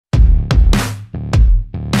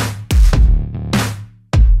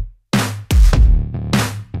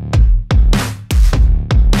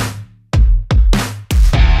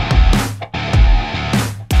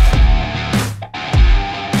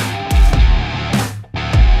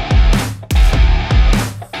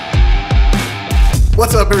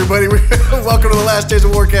What's up, everybody? Welcome to the Last Days of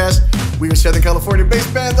Warcast. We are Southern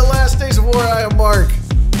California-based band, The Last Days of War. I am Marc.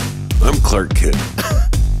 I'm Clark Kid.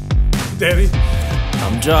 Danny.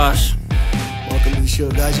 I'm Josh. Welcome to the show,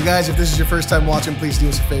 guys. You guys, if this is your first time watching, please do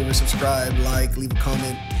us a favor. Subscribe, like, leave a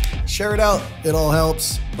comment. Share it out. It all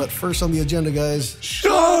helps. But first on the agenda, guys.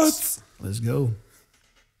 Shots! Let's go.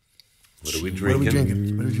 What are we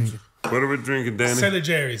drinking? What are we drinking, Danny? Sailor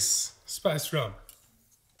Jerry's spiced rum.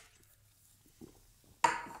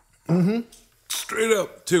 Straight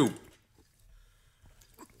up, too.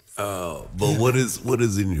 But what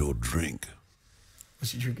is in your drink?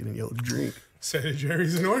 What's you drinking in your drink? Sailor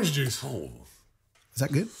Jerry's and orange juice. Oh, Is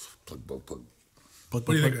that good? plug. What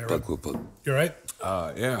do you think of that, Robb? Plug. You all right?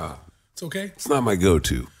 Yeah. It's okay? It's not my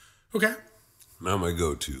go-to. Okay. Not my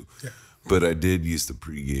go-to. Yeah. But I did used to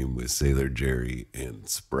pregame with Sailor Jerry and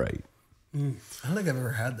Sprite. I don't think I've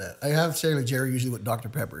ever had that. I have Sailor Jerry usually with Dr.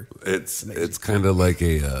 Pepper. It's kind of like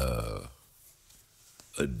a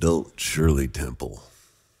adult Shirley Temple.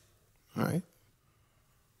 All right.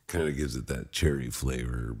 Kind of gives it that cherry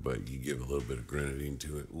flavor, but you give a little bit of grenadine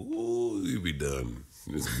to it. Ooh, you'll be done.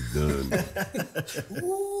 Just be done.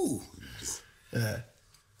 Ooh.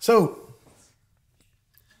 So,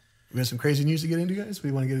 we got some crazy news to get into, guys. What do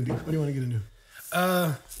you want to get into? What do you want to get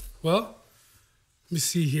into? Well, let me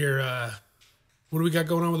see here. What do we got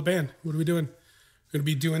going on with the band? What are we doing? Going to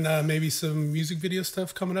be doing maybe some music video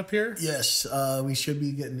stuff coming up here? Yes, we should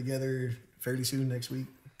be getting together fairly soon next week.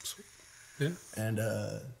 Yeah. And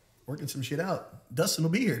working some shit out. Dustin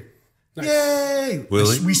will be here. Nice. Yay! Will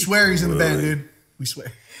he? We swear he's in the band, dude. We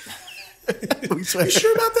swear. We swear. You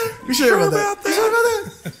sure about that? You sure about that? You sure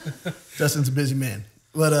about that? Dustin's a busy man.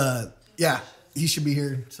 But yeah, he should be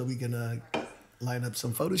here so we can line up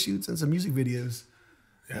some photo shoots and some music videos.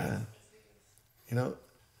 Yeah. You know?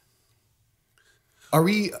 Are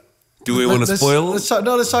we... Do we want to spoil it? Let's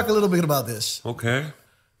talk a little bit about this. Okay.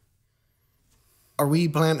 Are we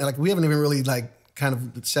planning... Like, we haven't even really, like, kind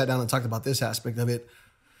of sat down and talked about this aspect of it.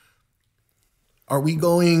 Are we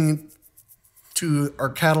going to our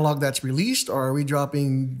catalog that's released, or are we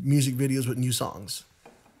dropping music videos with new songs?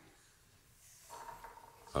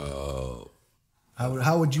 How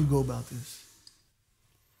would you go about this?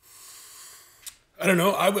 I don't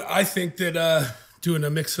know. I think that doing a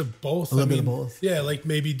mix of both. A little bit of both. Yeah, like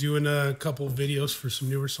maybe doing a couple videos for some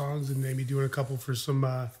newer songs and maybe doing a couple for some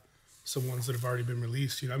ones that have already been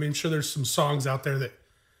released. You know, I mean, I'm sure there's some songs out there that,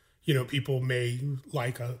 you know, people may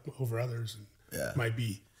like over others. And Yeah. might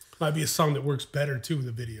be a song that works better too with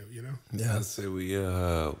the video, you know? Yeah. I'd say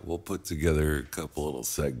we'll put together a couple little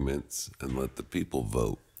segments and let the people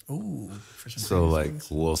vote. Ooh. For some So crazy like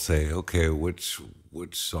things. we'll say, okay, which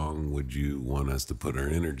song would you want us to put our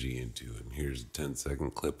energy into? And here's a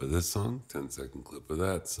 10-second clip of this song, 10-second clip of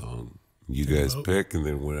that song. You guys vote. pick, and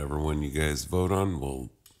then whatever one you guys vote on, we'll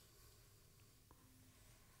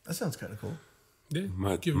That sounds kind of cool. Yeah,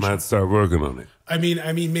 might give it a shot. start working on it. I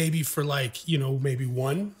mean, maybe for like, you know, maybe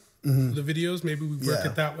one of the videos, maybe we work Yeah.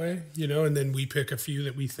 it that way, you know, and then we pick a few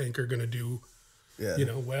that we think are going to do, Yeah. you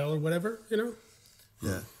know, well or whatever, you know?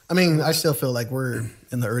 Yeah. I mean, I still feel like we're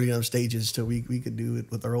in the early enough stages till we could do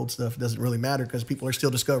it with our old stuff. It doesn't really matter because people are still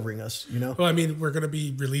discovering us, you know? Well, I mean, we're going to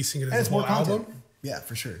be releasing it And as it's a whole more content. album. Yeah,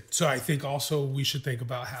 for sure. So I think also we should think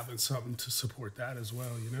about having something to support that as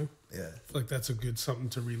well, you know? Yeah. I feel like that's a good something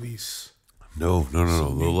to release. No. The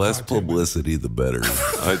new less content. publicity, the better.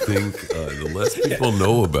 I think the less people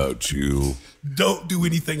know about you, Don't do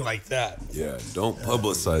anything like that. yeah, don't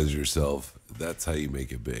publicize yourself. That's how you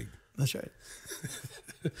make it big. That's right.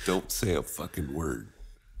 Don't say a fucking word.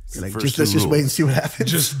 It's the Like, first let's two just wait and rules. see what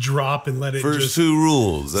happens. Just drop and let it First just... two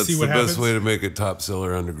rules. That's see the what best happens. way to make a top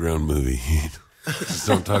seller underground movie. Just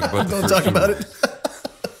don't talk about the Don't first talk two about rules.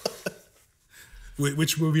 it.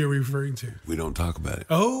 Which movie are we referring to? We don't talk about it.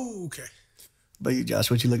 Oh, okay. But you,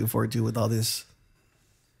 Josh, what you looking forward to with all this?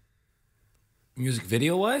 Music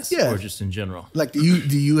video wise? Yeah. Or just in general? Like, do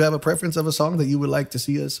you have a preference of a song that you would like to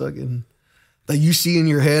see us fucking, that you see in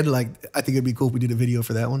your head? Like, I think it'd be cool if we did a video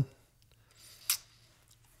for that one.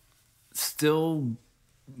 Still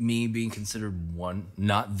me being considered one,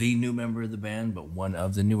 not the new member of the band, but one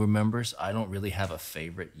of the newer members. I don't really have a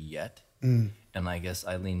favorite yet. And I guess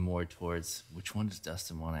I lean more towards which one does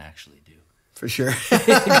Dustin want to actually do? For sure.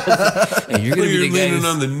 And you're Well, going to you're be the leaning guys.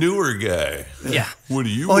 on the newer guy. Yeah. What do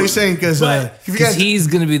you Oh, you're want? saying because if you Because guys, he's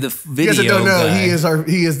going to be the you video guys that don't know, guy.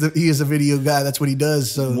 he is a video guy. That's what he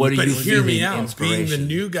does. So What do But you hear me feeling out. Being the inspiration?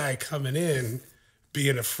 new guy coming in,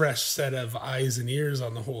 being a fresh set of eyes and ears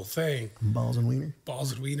on the whole thing, balls and wiener.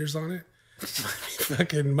 balls and wieners on it.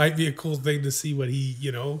 fucking might be a cool thing to see what he,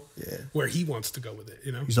 where he wants to go with it,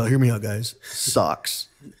 He's all, hear me out, guys. Socks.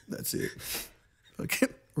 That's it. Okay.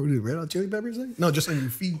 What do Red Hot Chili Peppers say? No, just on your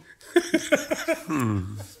feet.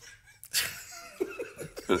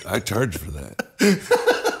 I charge for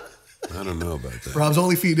that. I don't know about that. Robb's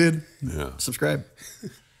Only Feet, dude. Yeah. Subscribe.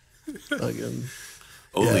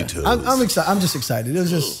 Only toes. I'm excited. I'm just excited. It was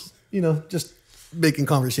just, just making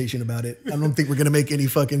conversation about it. I don't think we're gonna make any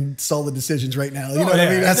fucking solid decisions right now. You know what I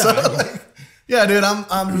mean? That's yeah, dude.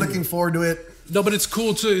 I'm looking forward to it. No, but it's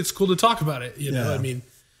cool to talk about it. You know, I mean,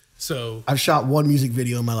 so I've shot one music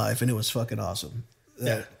video in my life, and it was fucking awesome.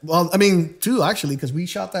 Yeah. Well, I mean, two actually, because we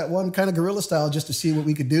shot that one kind of guerrilla style just to see what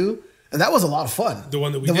we could do. And that was a lot of fun. The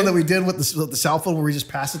one that we did with the cell phone where we just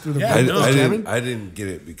passed it through the I didn't get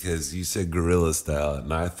it because you said gorilla style,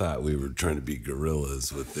 and I thought we were trying to be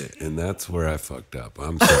gorillas with it, and that's where I fucked up.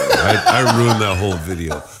 I'm sorry. I ruined that whole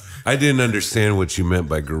video. I didn't understand what you meant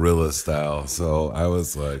by gorilla style, so I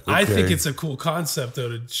was like, okay. I think it's a cool concept though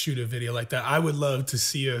to shoot a video like that. I would love to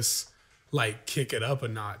see us like kick it up a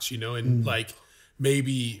notch, and like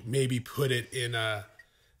maybe put it in a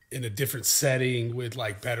different setting with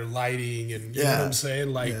like better lighting and you know what I'm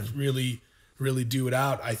saying? Like really do it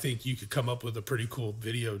out. I think you could come up with a pretty cool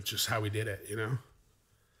video just how we did it, Yeah.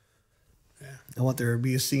 I want there to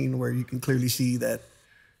be a scene where you can clearly see that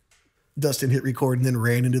Dustin hit record and then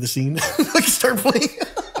ran into the scene. Like start playing.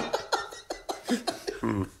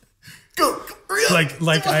 Go.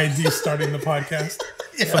 Like I do starting the podcast.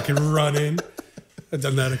 Fucking run in. I've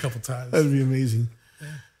done that a couple times. That'd be amazing.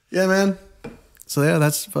 Yeah, man. So yeah,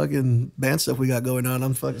 that's fucking band stuff we got going on.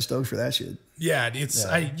 I'm fucking stoked for that shit. Yeah, it's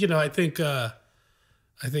I think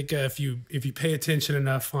if you pay attention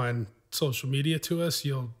enough on social media to us,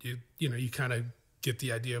 you kind of get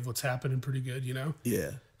the idea of what's happening pretty good.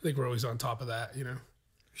 Yeah, I think we're always on top of that.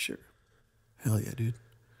 Sure. Hell yeah, dude.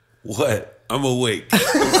 What? I'm awake.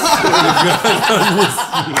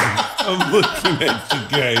 I'm looking at you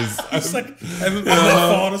guys. It's like I'm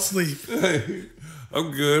falling asleep.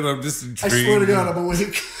 I'm good. I'm just intrigued. I swear to God, I'm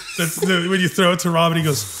awake. That's when you throw it to Rob and he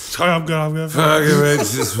goes, I'm good. Fuck it, man.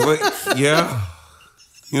 Just wait. Yeah.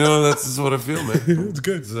 That's just what I feel, man. It's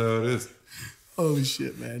good. So it is. Holy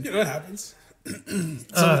shit, man. It happens.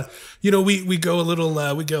 We go a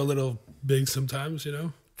little big sometimes,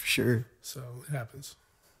 For sure. So it happens.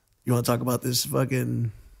 You want to talk about this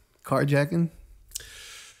fucking carjacking?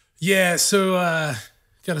 Yeah, so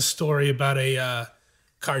got a story about a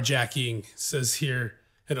carjacking. It says here,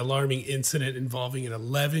 an alarming incident involving an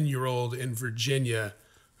 11-year-old in Virginia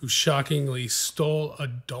who shockingly stole a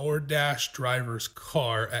DoorDash driver's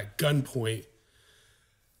car at gunpoint.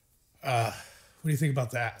 What do you think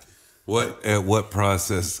about that? At what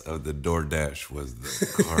process of the DoorDash was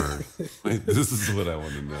the car? Wait, this is what I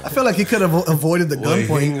want to know. I feel like he could have avoided the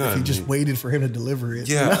gunpoint if he just waited for him to deliver it.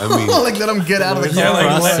 Yeah, I mean, like let him get out of the car.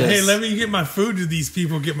 Hey, let me get my food to these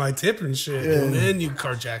people, get my tip and shit, and then you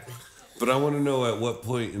carjack me. But I want to know at what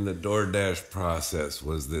point in the DoorDash process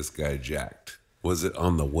was this guy jacked? Was it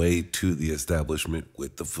on the way to the establishment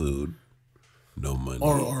with the food? No money.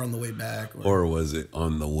 Or on the way back. Or was it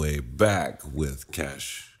on the way back with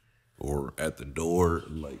cash? Or at the door,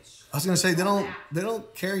 like I was gonna say, they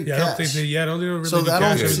don't carry cash. I don't think they don't really so do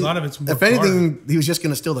cash. A lot of it's more if anything, car. he was just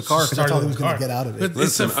gonna steal the car because that's all he was gonna get out of it. But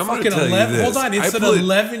Listen, it's a I'm fucking gonna tell you 11. this. Hold on, it's an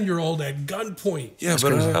 11-year-old at gunpoint. Yeah, That's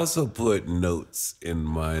but crazy. I also put notes in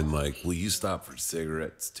mine like, will you stop for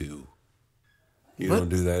cigarettes too? You don't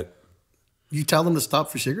do that? You tell them to stop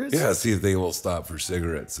for cigarettes? Yeah, see if they will stop for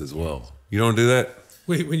cigarettes as well. You don't do that?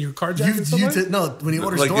 Wait, when you're carjacking somebody? No, when he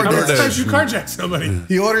orders Like DoorDash. in DoorDash. Sometimes you carjack somebody.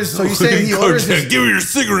 He orders, so you're saying he orders his, Give me your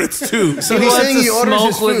cigarettes too. so he's saying he orders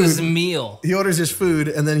his with his food. meal. He orders his food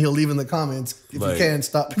and then he'll leave in the comments, if Like- you can,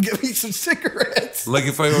 stop and give me some cigarettes. Like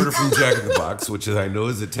if I order from Jack in the Box, which I know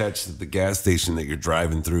is attached to the gas station that you're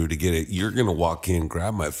driving through to get it, you're going to walk in,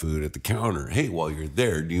 grab my food at the counter. Hey, while you're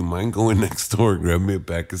there, do you mind going next door and grab me a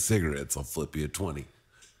pack of cigarettes? I'll flip you a 20.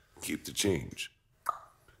 Keep the change.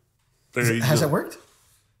 There you Has go. that worked?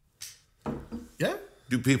 Yeah.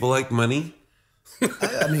 Do people like money?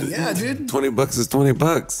 I mean, yeah, dude. $20 is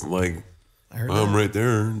 $20. Like, I heard I'm that. right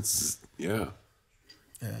there. It's, yeah.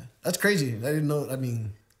 Yeah. That's crazy. I didn't know. I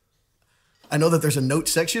mean, I know that there's a note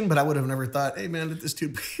section, but I would have never thought, hey, man, let this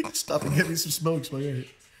dude stop and get me some smokes.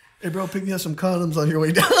 Hey, bro, pick me up some condoms on your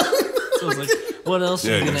way down. So it's like, what else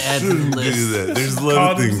are you gonna add to the shouldn't list? do that. There's a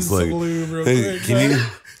lot of Condoms things and like, some lube real hey, quick, can you?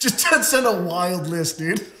 Just send a wild list,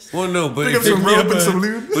 dude. Well, no, but Pick up if some you're, rope and some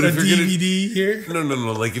lube. but a if you're gonna, DVD here.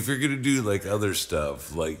 no. Like if you're gonna do like other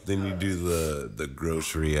stuff, like then you do the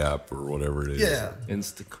grocery app or whatever it is. Yeah.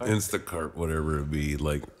 Instacart. Instacart, whatever it be.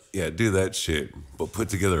 Like Yeah, do that shit. But put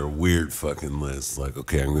together a weird fucking list. Like,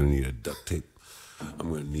 okay, I'm going to need a duct tape.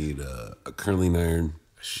 I'm going to need a curling iron.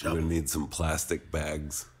 I'm going to need some plastic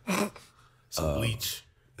bags. Some bleach.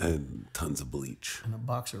 And tons of bleach. And a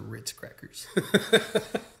box of Ritz crackers. You know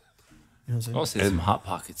what I'm saying? I'll say some Hot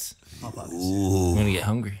Pockets. Hot Pockets. I'm going to get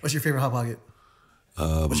hungry. What's your favorite Hot Pocket?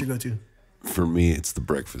 What's your go-to? For me, it's the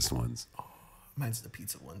breakfast ones. Mine's the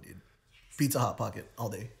pizza one, dude. Pizza Hot Pocket all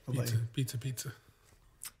day. What about Pizza, you? pizza.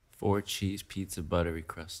 4 cheese pizza, buttery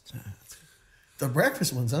crust. The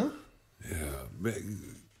breakfast ones, huh? Yeah.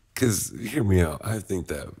 Because, hear me out. I think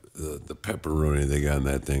that the pepperoni they got in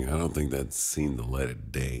that thing, I don't think that's seen the light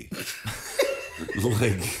of day.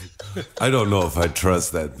 Like, I don't know if I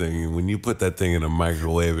trust that thing. And when you put that thing in a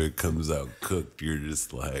microwave, it comes out cooked. You're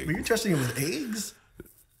just like... But you're trusting it with eggs?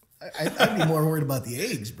 I'd be more worried about the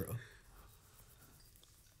eggs, bro.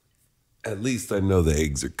 At least I know the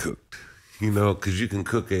eggs are cooked. You know, because you can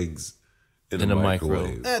cook eggs in a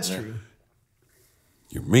microwave. That's true.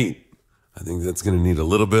 Your meat, I think that's going to need a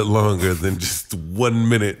little bit longer than just 1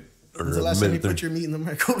 minute or When's the a last time you minute. put your meat in the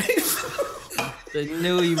microwave? I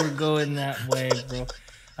knew you were going that way, bro.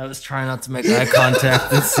 I was trying not to make eye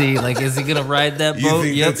contact and see, like, is he going to ride that You boat?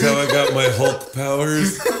 think that's how I got my Hulk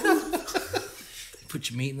powers? Put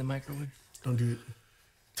your meat in the microwave? Don't do it.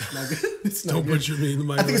 It's not good. It's not Don't good. put your meat in the I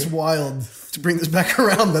microwave. think it's wild to bring this back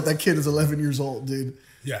around that kid is 11 years old, dude.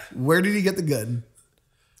 Yeah. Where did he get the gun?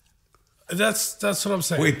 That's what I'm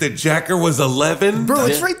saying. Wait, the jacker was 11? Bro,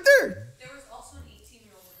 it's right there. There was also an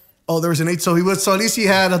 18-year-old with him. Oh, there was an 8. So he was. So at least he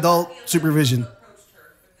had adult supervision. Approached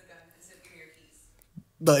her with the gun and said, "Give me your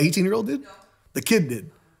keys." The 18-year-old did. The kid did,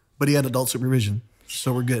 but he had adult supervision.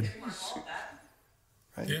 So we're good. Mark all that.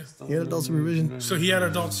 Right? Yeah. He had adult supervision. So he had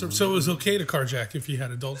adult so it was okay to carjack if he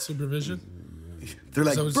had adult supervision? They're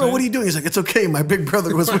like, Is that what bro, you're what are saying? you doing? He's like, it's okay. My big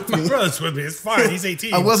brother was with My me. brother's with me. It's fine. He's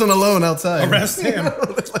 18. I wasn't alone outside. Arrest him.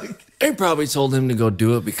 Like, They probably told him to go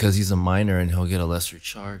do it because he's a minor and he'll get a lesser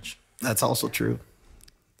charge. that's also true.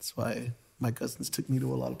 That's why my cousins took me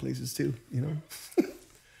to a lot of places too. You know.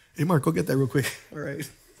 Hey, Mark, go get that real quick. All right.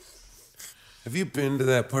 Have you been to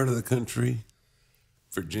that part of the country?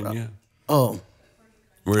 Virginia? Oh,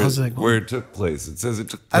 Where, how's that going? where it took place. It says it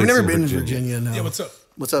took place I've never in been to Virginia. No. Yeah, what's up?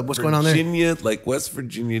 What's up? What's going on there? Virginia, like West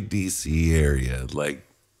Virginia, D.C. area, like,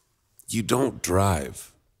 you don't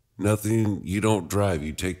drive. Nothing, you don't drive.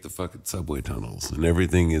 You take the fucking subway tunnels, and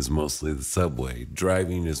everything is mostly the subway.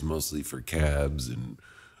 Driving is mostly for cabs and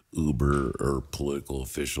Uber or political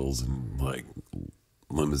officials and, like,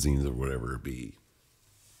 limousines or whatever it be.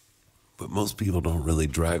 But most people don't really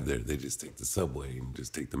drive there. They just take the subway and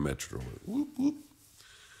just take the metro. Whoop, whoop.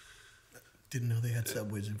 Didn't know they had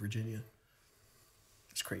subways in Virginia.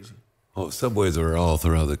 It's crazy. Oh, subways are all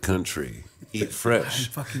throughout the country. Eat fresh.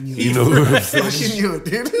 Fucking you. You know who I'm Fucking you,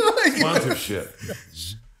 dude. Like, sponsorship.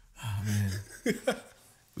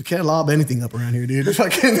 we can't lob anything up around here, dude.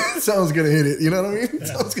 Fucking someone's gonna hit it. You know what I mean?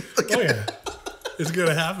 Someone's gonna, Oh, yeah. It's going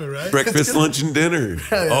to happen, right? Breakfast, lunch, and dinner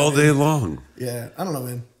all day long. Yeah, I don't know,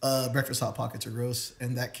 man. Breakfast Hot Pockets are gross.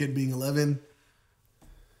 And that kid being 11,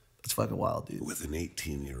 it's fucking wild, dude. With an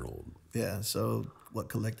 18-year-old. Yeah, so what,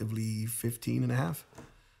 collectively 15 and a half?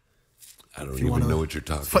 I don't you even wanna know what you're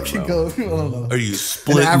talking Fucking about. go. I don't know. Are you An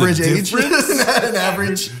splitting average the age? difference? An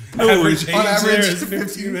average. Average age On there average, is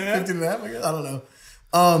 15 and a half. and a half, I guess. I don't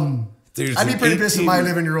know. There's I'd be an pretty pissed if 18 my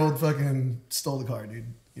 11-year-old fucking stole the car,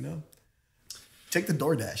 dude. You know? Take the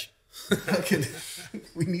DoorDash. Fucking,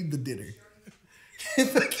 we need the dinner.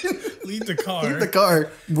 Fucking Leave the car. leave the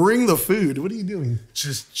car. Bring the food. What are you doing?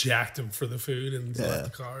 Just jacked him for the food and Yeah. left the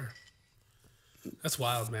car. That's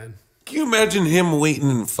wild, man. Can you imagine him waiting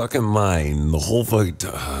in fucking line the whole fucking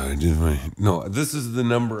time? No, this is the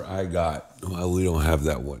number I got. Well, we don't have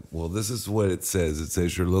that one. Well, this is what it says. It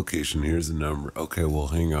says your location. Here's the number. Okay, well,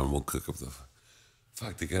 hang on. We'll cook up the...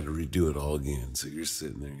 Fuck, they got to redo it all again. So you're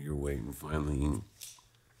sitting there, you're waiting. Finally, you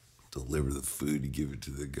deliver the food. You give it to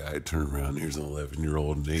the guy. Turn around. Here's an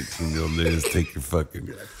 11-year-old and 18-year-old. They just take your fucking...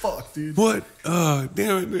 Fuck, dude. What?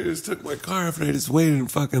 Damn it, they just took my car after I just waited in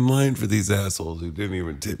fucking line for these assholes who didn't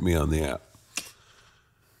even tip me on the app.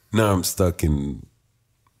 Now I'm stuck in...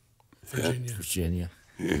 Virginia.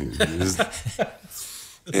 and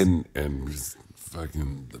just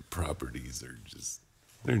fucking the properties are just...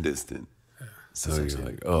 They're distant. So you're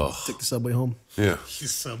like, oh, Take the subway home. yeah.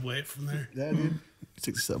 He's Subway from there. Yeah, dude.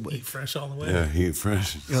 Take the subway. Eat fresh all the way. Yeah, he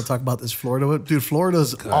fresh. You want to talk about this Florida? Dude,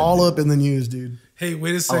 Florida's all up in the news, dude. Hey,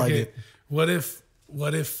 wait a I second. like it. What if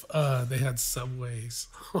they had subways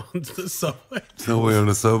on the subway? Subway on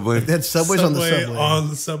the subway. They had subways on the subway. On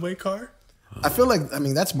the subway car? I feel like, I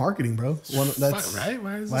mean, that's marketing, bro. That's right.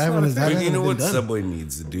 Why is this why not haven't a that thing? But you know been what done? Subway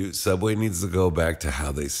needs to do? Subway needs to go back to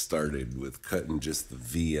how they started with cutting just the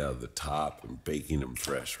V out of the top and baking them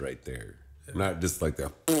fresh right there. Not just like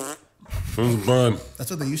that. Bun. That's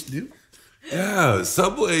what they used to do? Yeah,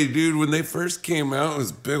 Subway, dude, when they first came out, it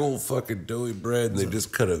was big old fucking doughy bread, and they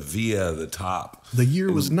just cut a V out of the top. The year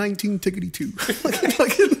was 1982.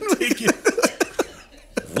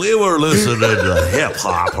 We were listening to hip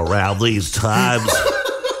hop around these times.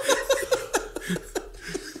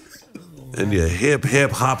 And you hip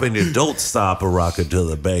hop and you don't stop a rockin' to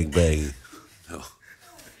the bang bang.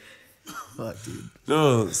 Fuck, dude.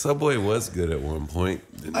 No, Subway was good at one point.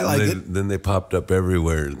 And I like then it. Then they popped up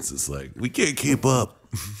everywhere, and it's just like, we can't keep up.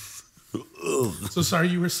 So sorry,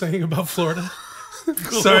 you were saying about Florida?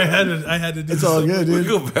 Sorry, I had to do It's all something. good, We dude.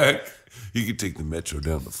 go back. You can take the metro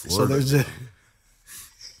down to So Florida. there's a,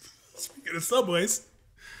 Speaking of subways,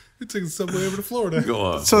 we took the subway over to Florida. Go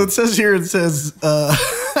on. so it says here,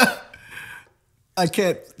 I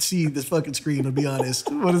can't see this fucking screen, to be honest.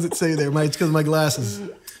 What does it say there? It's because of my glasses.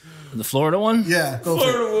 The Florida one? Yeah, go for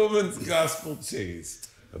it. Florida woman's gospel chase.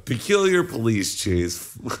 A peculiar police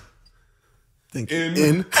chase Thank you.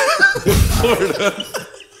 in Florida.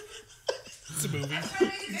 It's a movie.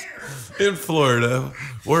 In Florida,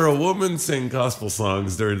 where a woman sang gospel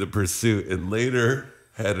songs during the pursuit and later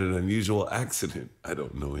had an unusual accident. I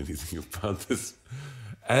don't know anything about this.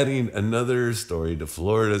 Adding another story to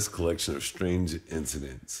Florida's collection of strange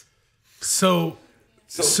incidents. So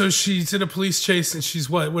she's in a police chase and she's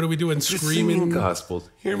what? What are we doing? Just Screaming? singing gospel.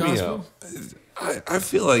 Hear me Gospel? out. I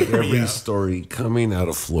feel like every story coming out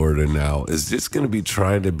of Florida now is just going to be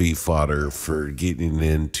trying to be fodder for getting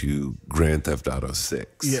into Grand Theft Auto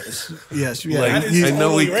 6. Yes, yeah. Like, is I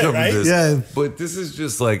know we totally right, covered right? this, Yeah. but this is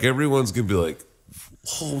just like everyone's gonna be like,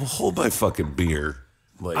 hold my fucking beer.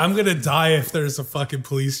 Like, I'm gonna die if there's a fucking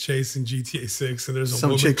police chase in GTA 6 and there's a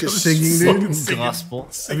Some woman chick comes is singing, dude. fucking Gospel.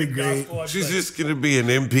 singing That'd be great. gospel. I'm she's like, just gonna be an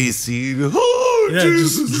NPC. Oh, yeah,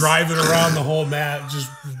 Jesus. just driving around the whole map, just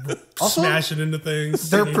Also, smashing into things.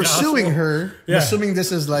 They're singing pursuing gospel. her. Yeah. I'm assuming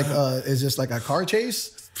this is like, is this like a car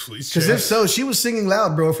chase? Police Because chase. if so, she was singing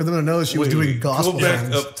loud, bro, for them to know she was doing gospel Go back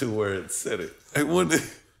songs. up to where it said it. I wonder.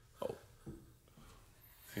 Oh,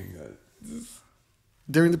 hang on.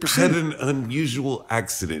 During the Had pursuit. an unusual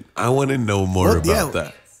accident. I want to know more What? about Yeah.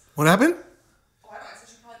 that. What happened? Oh, I don't know. I said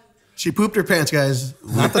she probably pooped her She pooped her pants, guys.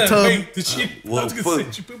 Not the tub. Wait, did she? well, I was gonna say,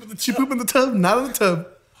 fuck. she pooped in the She tub. pooped in the tub, not in the tub.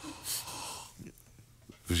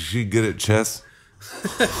 Was she good at chess?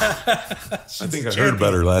 I think I heard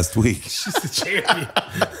about her last week. She's the champion.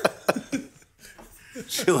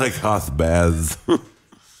 She like hot baths.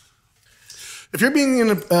 If you're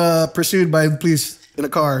being pursued by the police in a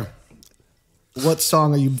car, what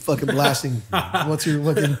song are you fucking blasting? What's your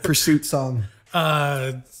fucking pursuit song?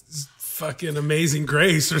 Fucking Amazing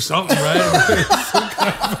Grace or something, right?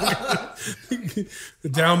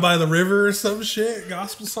 Down by the river or some shit,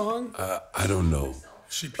 gospel song. I don't know.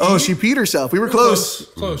 She peed. Oh, she peed herself. We were close.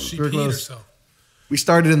 Close. She We were peed close. herself. We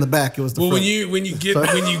started in the back. It was the Well, front. when you get the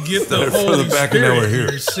Better for Holy the back and now we're Spirit, here.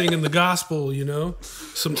 you're singing the gospel. You know,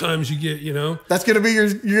 sometimes you get That's gonna be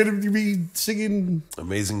you're gonna be singing.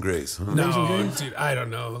 Amazing Grace. Huh? No, dude, I don't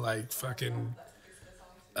know. Like fucking,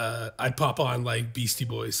 I'd pop on like Beastie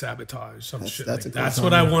Boys, Sabotage, some shit. that's Like, a cool that's song.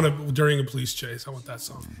 what I want to during a police chase. I want that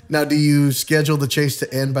song. Now, do you schedule the chase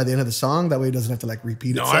to end by the end of the song? That way, it doesn't have to like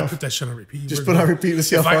repeat No, itself. I put that shit on repeat. Just We're put on good. repeat to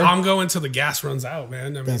see how If far. I'm going till the gas runs out,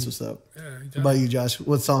 man. I mean, That's what's up. yeah, you What got about you, Josh?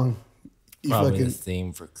 What song? You Probably fucking. the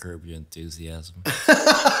theme for Curb Your Enthusiasm.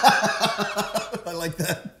 I like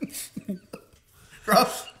that. Rob?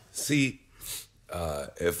 See,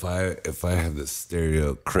 if I have the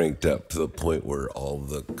stereo cranked up to the point where all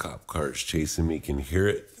the cop cars chasing me can hear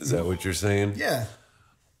it, is that what you're saying? Yeah.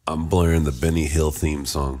 I'm blaring the Benny Hill theme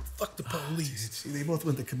song. fuck the police. See, they both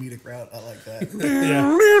went the comedic route. I like that.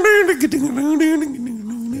 Yeah,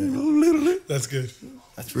 that's good.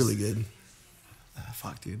 That's really good.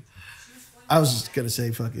 Fuck, dude. I was just gonna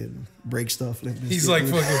say fucking break stuff. He's like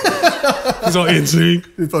fucking. He's all in sync.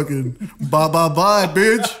 fucking bye bye bye,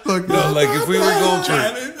 bitch. Fuck No, like if we were going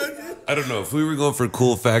for, I don't know, if we were going for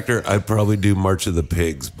cool factor, I'd probably do March of the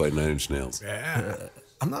Pigs by Nine Inch Nails. Yeah,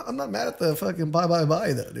 I'm not mad at the fucking bye bye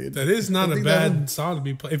bye though, dude. that is not I a think bad song to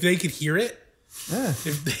be played. If they could hear it, Yeah.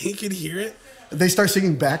 if they could hear it They start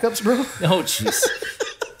singing backups, bro. Oh, jeez.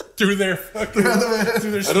 through their fucking.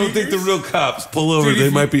 through their I don't think the speakers. real cops pull over. Dude, They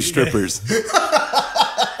if might you- be strippers.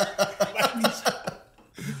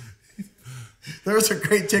 They're There was a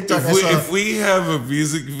great TikTok I saw. If we have a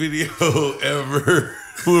music video ever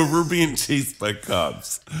where we're being chased by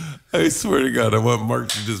cops, I swear to God, I want Mark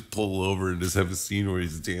to just pull over and just have a scene where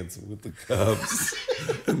he's dancing with the cops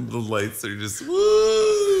and the lights are just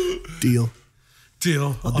woo. Deal.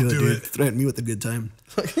 I'll do dude. it. Threaten me with a good time.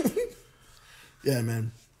 Yeah,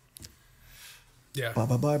 man. Yeah.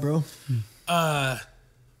 Bye, bro.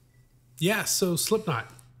 Yeah. So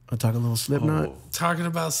Slipknot. I'll talk a little Slipknot. Oh. Talking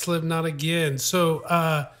about Slipknot again. So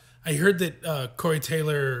I heard that Corey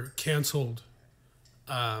Taylor canceled.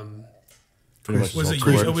 Pretty much Was his it?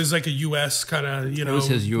 whole tour. It was like a U.S. kind of was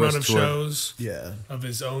his US run of tour. shows Yeah. of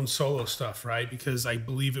his own solo stuff, right? Because I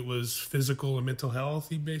believe it was physical and mental health.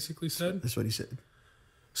 He basically said. That's what he said.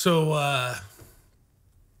 So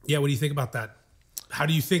yeah, what do you think about that? How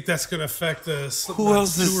do you think that's going to affect the Slipknot Who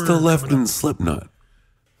else is tour still left coming in up? Slipknot?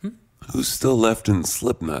 Who's still left in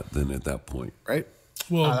Slipknot then at that point? Right?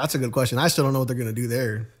 Well, That's a good question. I still don't know what they're going to do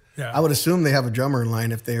there. Yeah. I would assume they have a drummer in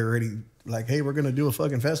line if they're already like, hey, we're going to do a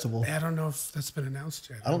fucking festival. I don't know if that's been announced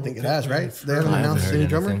yet. I don't think it has, right? they've They haven't I haven't announced heard any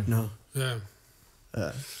drummer? anything. No.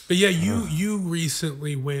 Yeah. But yeah, you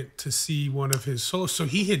recently went to see one of his solos. So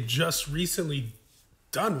he had just recently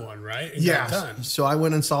done one, right? And got done. So I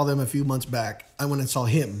went and saw them a few months back. I went and saw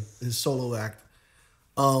him, his solo act.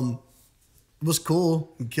 It was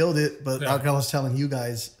cool. He killed it. But Yeah. like I was telling you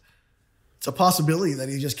guys, it's a possibility that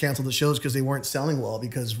he just canceled the shows because they weren't selling well.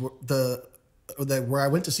 Because the where I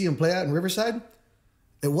went to see him play at in Riverside,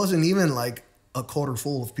 it wasn't even like a quarter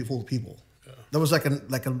full of people. Yeah. There was like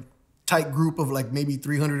a tight group of like maybe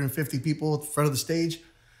 350 people at the front of the stage,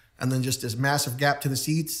 and then just this massive gap to the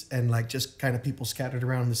seats, and like just kind of people scattered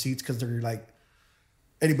around the seats because they're like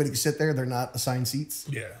anybody can sit there. They're not assigned seats.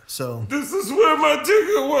 Yeah. So This is where my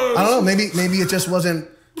ticket was. I don't know. Maybe it just wasn't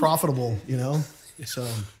profitable. You know. So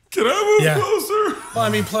Can I move Yeah. closer? Well, I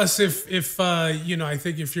mean, plus if I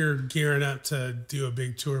think if you're gearing up to do a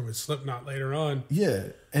big tour with Slipknot later on, yeah,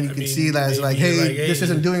 and you can mean, see that as like, maybe hey, like, hey, this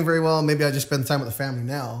isn't doing very well. Maybe I just spend time with the family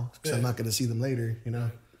now because I'm not going to see them later. You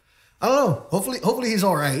know. I don't know. Hopefully he's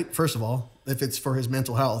all right. First of all, if it's for his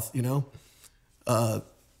mental health, you know.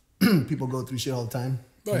 People go through shit all the time.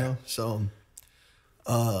 You know. So,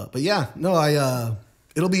 but yeah, no,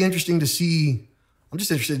 it'll be interesting to see. I'm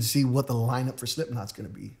just interested to see what the lineup for Slipknot's going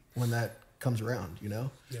to be when that comes around, you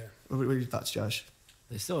know? yeah. What are your thoughts, Josh?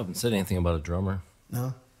 They still haven't said anything about a drummer.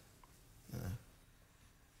 No?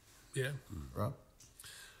 Yeah. Rob?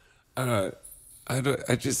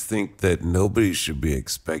 I just think that nobody should be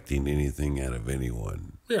expecting anything out of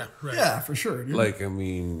anyone. Yeah. Right. Yeah, for sure. Dude. Like, I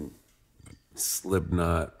mean,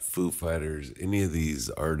 Slipknot, Foo Fighters, any of these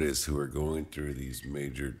artists who are going through these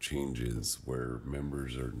major changes where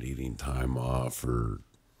members are needing time off or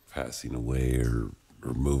passing away or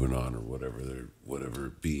moving on or whatever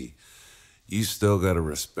it be, you still got to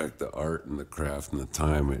respect the art and the craft and the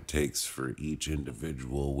time it takes for each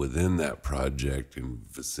individual within that project and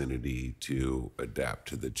vicinity to adapt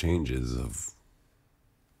to the changes of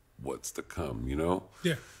what's to come, you know?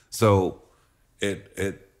 Yeah. So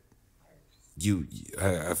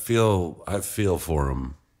I feel for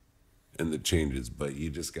them and the changes, but you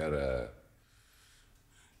just gotta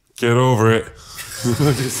get over it.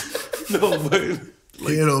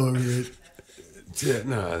 Get over it.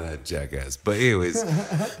 No, not jackass. But anyways,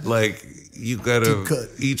 like you Deep gotta cut.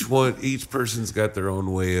 each person's got their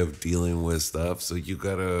own way of dealing with stuff, so you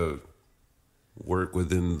gotta work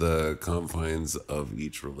within the confines of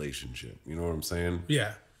each relationship. You know what I'm saying?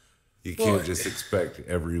 Yeah. You can't Well, just expect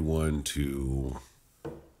everyone to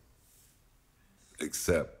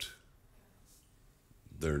accept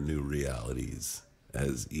their new realities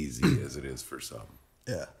as easy as it is for some.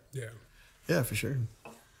 Yeah. Yeah. Yeah, for sure.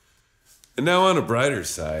 And now on a brighter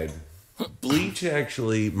side, bleach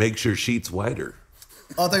actually makes your sheets whiter.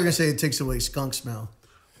 I thought you were going to say it takes away skunk smell.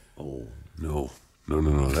 Oh, no.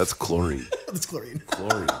 No. That's chlorine. That's chlorine.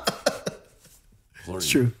 Chlorine. It's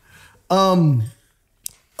true.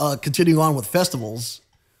 Continuing on with festivals,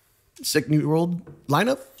 Sick New World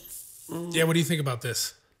lineup. Yeah. What do you think about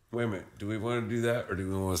this? Wait a minute. Do we want to do that or do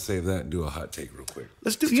we want to save that and do a hot take real quick?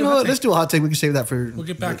 Let's do. do You a know hot what? take. Let's do a hot take. We can save that for. We'll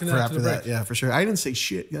get back for into that after after the that. break. Yeah, for sure. I didn't say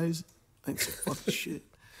shit, guys. I didn't say fucking shit.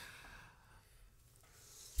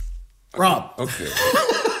 Rob. Okay.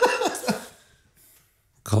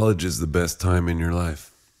 College is the best time in your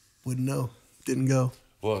life. Wouldn't know. Didn't go.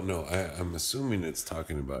 Well, no, I'm assuming it's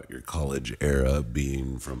talking about your college era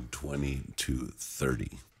being from 20 to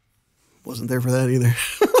 30. Wasn't there for that either.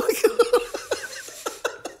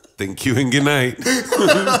 Thank you and good night. If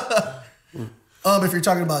you're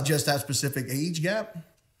talking about just that specific age gap,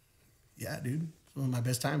 yeah, dude. Some of my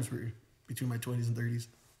best times were between my 20s and 30s.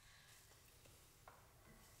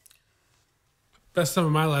 Best time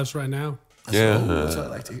of my life's right now. That's what I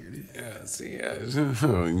like to hear, dude. Yeah, see,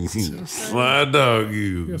 Sly dog,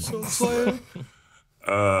 you.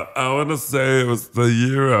 I want to say it was the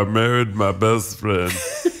year I married my best friend.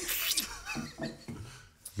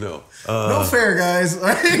 No. No fair, guys.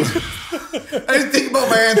 I didn't think about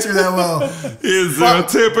my answer that well. Is there a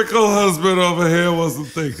typical husband over here wasn't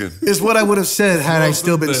thinking? It's what I would have said had I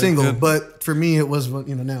still been single. But for me, it was,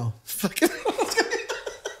 now.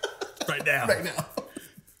 Right now. Right now.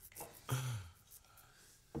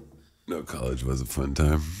 No, college was a fun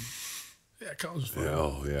time. Yeah, college was fun. Yeah,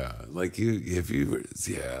 oh, yeah. Like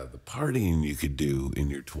the partying you could do in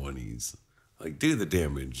your 20s. Like, do the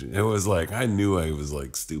damage. It was like, I knew I was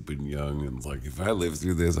like stupid and young. And like, if I lived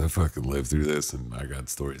through this, I fucking lived through this. And I got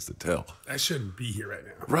stories to tell. I shouldn't be here right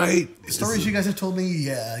now. Right? The stories you guys have told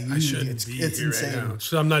me, I shouldn't be here insane. right now.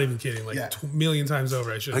 So I'm not even kidding. Like, 1,000,000 times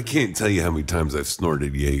over, I shouldn't. I can't tell you how many times I've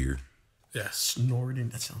snorted Jaeger. Yes. Snorting?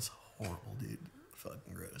 That sounds horrible, dude.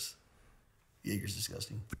 Fucking gross. Jaeger's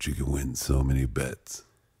disgusting. But you can win so many bets.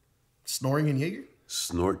 Snoring in Jaeger?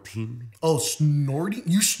 Snorting? Oh, snorting?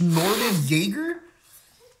 You snorted Jaeger?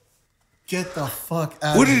 Get the fuck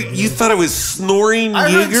out of here. You thought I was snoring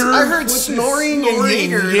Jaeger? I heard snoring and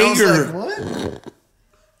Jaeger. And I was like, what?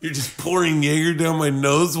 You're just pouring Jaeger down my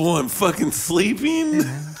nose while I'm fucking sleeping?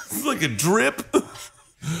 It's like a drip.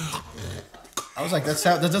 I was like, that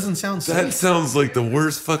doesn't sound safe. That sounds like the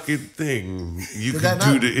worst fucking thing you could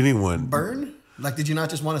do to anyone. Burn? Like, did you not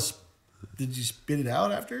just want to... Did you spit it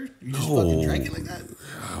out after? You just fucking drank it like that?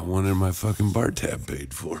 I wanted my fucking bar tab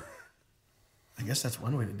paid for. I guess that's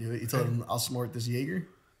one way to do it. You told him, I'll snort this Jaeger?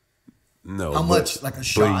 No. How much? Like a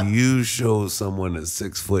shot? But you show someone a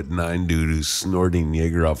 6'9" dude who's snorting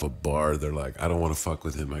Jaeger off a bar, they're like, I don't want to fuck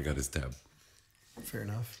with him. I got his tab. Fair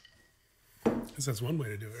enough. Because that's one way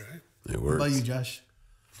to do it, right? It works. What about you, Josh?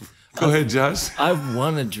 Go ahead, Josh. I've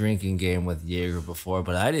won a drinking game with Jaeger before,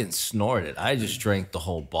 but I didn't snort it. I just drank the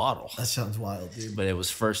whole bottle. That sounds wild, dude. But it was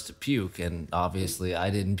first to puke, and obviously I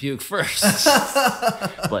didn't puke first.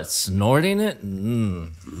 But snorting it?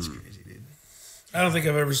 That's crazy, dude. I don't think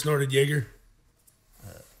I've ever snorted Jaeger.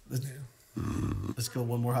 Let's go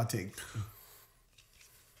one more hot take.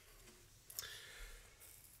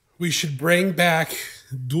 We should bring back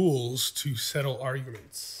duels to settle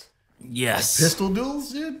arguments. Yes. Pistol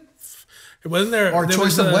duels, dude? Wasn't there... Or there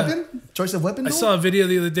choice was of a- weapon? Choice of weapon I duel? saw a video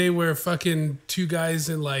the other day where fucking two guys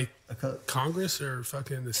in like Okay. Congress or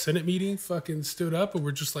fucking the Senate meeting fucking stood up and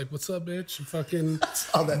were just like, "What's up, bitch?" And fucking,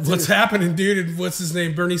 saw that what's too. happening, dude? And what's his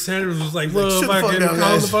name? Bernie Sanders was like, "Whoa, shut the fuck fucking down, calm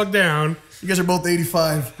guys." the fuck down." You guys are both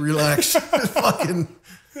 85. Relax. Fucking...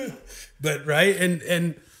 But right,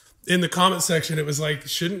 and in the comment section, it was like,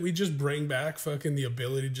 shouldn't we just bring back fucking the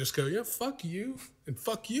ability to just go, yeah, fuck you and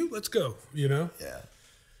fuck you, let's go, you know? Yeah.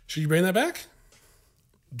 Should you bring that back?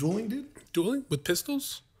 Dueling, dude? Dueling with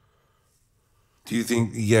pistols? Do you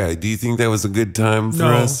think that was a good time for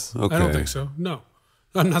No, us? Okay. I don't think so. No,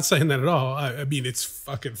 I'm not saying that at all. I mean, it's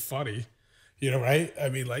fucking funny, you know, right? I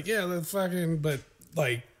mean, like, yeah, that's fucking, but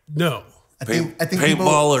like, no. I think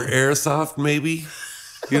Paintball or airsoft, maybe?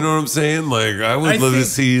 You know what I'm saying? Like, I would love to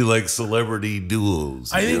see like celebrity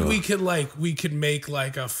duels. I think we could make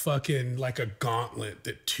like a fucking like a gauntlet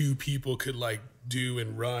that two people could like do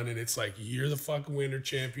and run, and it's like, you're the fucking winter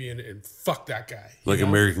champion and fuck that guy. like you know?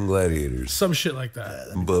 American Gladiators, Some shit like that.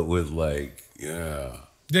 but with like, yeah.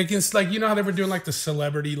 They can, like, you know how they were doing like the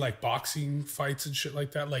celebrity like boxing fights and shit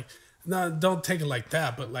like that? Like, no, don't take it like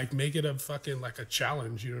that, but like make it a fucking like a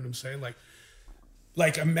challenge, you know what I'm saying?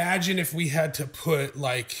 Like imagine if we had to put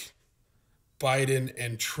like Biden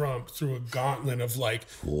and Trump through a gauntlet of like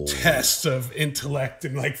tests of intellect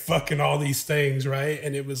and like fucking all these things, right?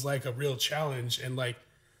 And it was like a real challenge, and like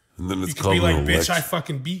And then you it's could called be like, an bitch, election. I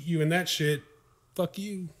fucking beat you in that shit. Fuck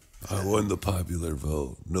you. I won the popular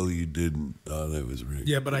vote. No, you didn't. Oh, that was rigged.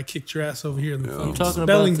 Yeah, but I kicked your ass over here in the fucking talking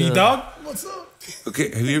spelling about bee, the- dog. What's up? Okay,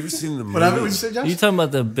 have you ever seen the movie? What happened? What you say, Josh? You talking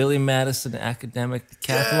about the Billy Madison academic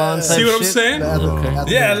decathlon type See what I'm shit? saying?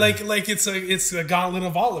 Okay. Yeah, like it's a gauntlet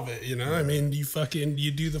of all of it, you know? I mean, you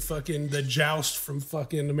do the joust from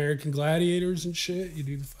fucking American Gladiators and shit. You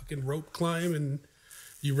do the fucking rope climb, and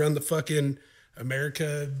you run the fucking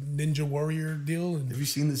America Ninja Warrior deal. And Have you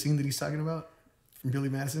seen the scene that he's talking about from Billy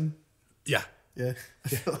Madison? yeah. Yeah. I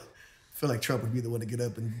feel like Trump would be the one to get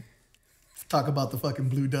up and talk about the fucking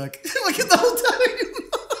blue duck. Like the whole time.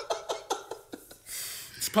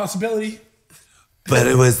 It's a possibility. But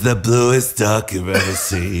it was the bluest duck you've ever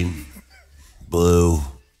seen. Blue.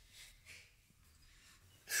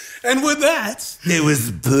 And with that, It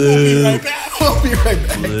was blue. right back. We'll be right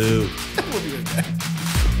back. Blue. We'll be right back.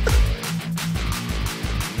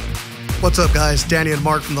 What's up, guys? Danny and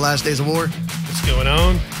Marc from the Last Days of War. What's going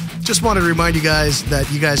on? Just wanted to remind you guys that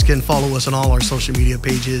you guys can follow us on all our social media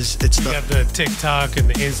pages. It's We the got the TikTok and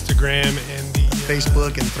the Instagram and the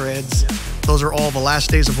Facebook and Threads. Those are all the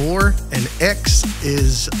Last Days of War, and X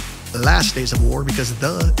is Last Days of War because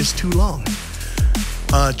the is too long.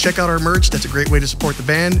 Check out our merch. That's a great way to support the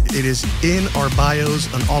band. It is in our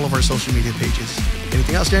bios on all of our social media pages.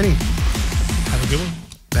 Anything else, Danny? Have a good one.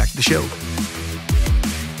 Back to the show.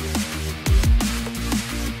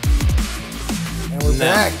 And we're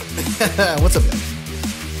back. What's up, guys?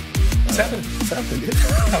 What's happening? What's happening, dude?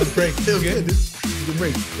 How was the break? It was good, dude. It was a good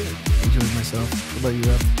break. Good. Enjoyed myself. What about you,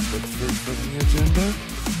 Rob? What's first on the agenda?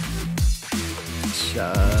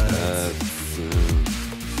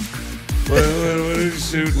 What are you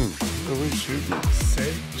shooting? What are we shooting?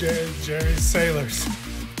 Jerry Sailors.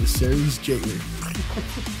 The series jailer.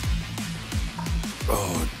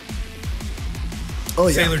 Oh,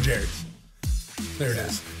 yeah. Sailor Jerry's. There it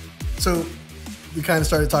is. So we kind of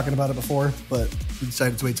started talking about it before, but we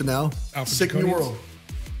decided to wait till now. Alpha Sick New Draconians? World.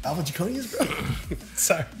 Alpha Draconians, bro?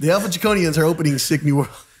 Sorry. The Alpha Draconians are opening Sick New World.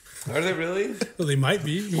 Are they really? Well, they might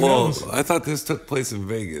be. Who Well, knows? I thought this took place in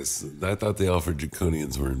Vegas. I thought the Alfred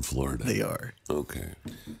Draconians were in Florida. They are. Okay.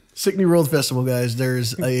 Sick New World Festival, guys.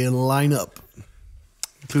 There's a lineup,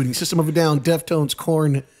 including System of a Down, Deftones,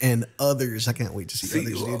 Korn, and others. I can't wait to see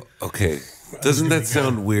others, dude. Okay. Doesn't that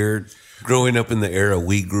sound weird? Growing up in the era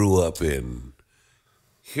we grew up in,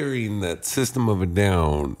 hearing that System of a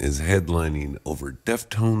Down is headlining over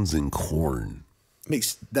Deftones and Korn.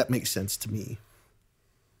 That makes sense to me.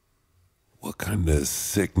 What kind of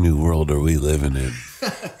sick new world are we living in?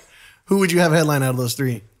 Who would you have headline out of those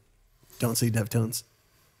three? Don't say Deftones.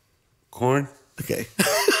 Korn? Okay.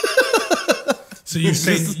 So you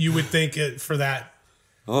think you would think it for that?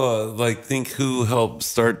 Oh, like think who helped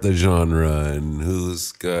start the genre and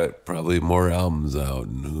who's got probably more albums out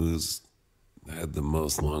and who's had the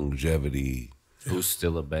most longevity. Who's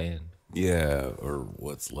still a band? Yeah, or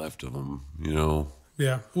what's left of them, you know?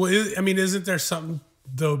 Yeah. Well, isn't there something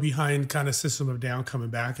though behind kind of System of Down coming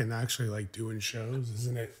back and actually like doing shows?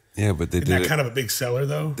 Isn't it? Yeah, but they Isn't did that it. kind of a big seller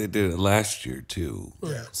though? They did it last year too.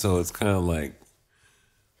 Yeah. So it's kind of like,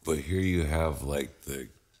 but here you have like the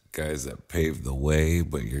guys that paved the way,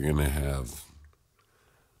 but you're gonna have.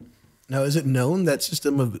 Now, is it known that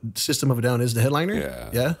System of a Down is the headliner? Yeah.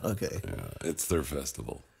 Yeah? Okay. Yeah, it's their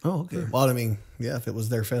festival. Oh, okay. Well, I mean, yeah, if it was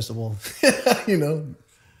their festival, you know.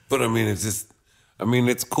 But I mean,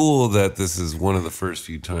 it's cool that this is one of the first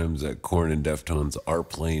few times that Korn and Deftones are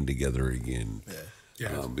playing together again.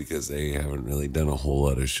 Yeah. Because they haven't really done a whole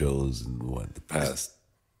lot of shows in the past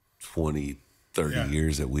 20, 30 Yeah.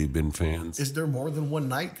 years that we've been fans. Is there more than one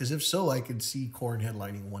night? Because if so, I could see Korn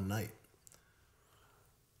headlining one night.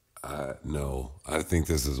 No, I think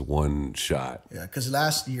this is one shot. Yeah, because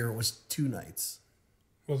last year it was 2 nights.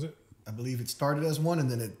 Was it? I believe it started as one and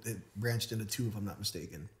then it branched into 2, if I'm not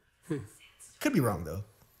mistaken. Could be wrong, though.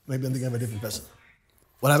 Maybe I'm thinking of a different festival.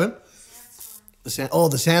 What happened? The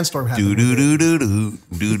sandstorm happened. Do do do do do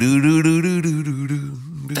do do do do do do do do.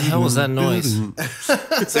 The hell was that noise?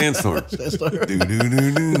 Sandstorm. Sandstorm. Do do do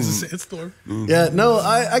do. It's a sandstorm. Yeah, no,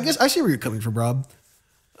 I guess I see where you're coming from, Rob.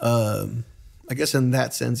 I guess in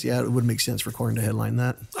that sense, yeah, it would make sense for Korn to headline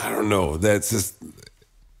that. I don't know. That's just.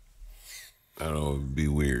 I don't know. It'd be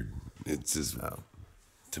weird. It's just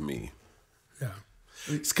to me. Yeah.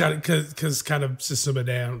 It's kind of because kind of System of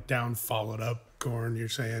Down followed up Korn, you're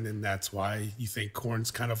saying, and that's why you think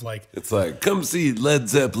Korn's kind of like It's like come see Led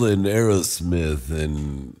Zeppelin, Aerosmith,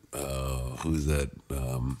 and who's that?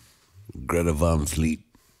 Greta Van Fleet.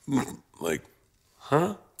 Like,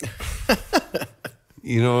 huh?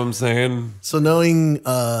 You know what I'm saying? So knowing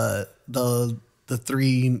the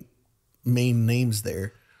 3 main names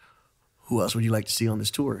there, who else would you like to see on this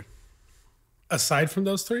tour? aside from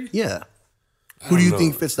those 3. Yeah. Who do you know.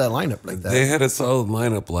 think fits that lineup like that? They had a solid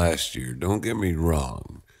lineup last year. Don't get me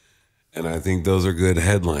wrong, and I think those are good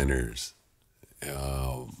headliners.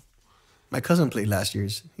 My cousin played last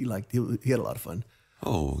year's. He had a lot of fun.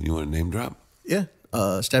 Oh, you want a name drop? Yeah.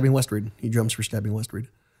 Stabbing Westward. He drums for Stabbing Westward.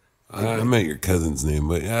 I meant your cousin's name,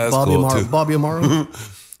 but yeah, that's Bobby cool Amaro. too. Bobby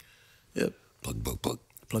Amaro. Yep. Plug, plug, plug.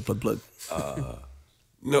 Plug, plug, plug.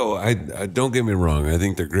 No, I don't get me wrong. I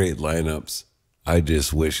think they're great lineups. I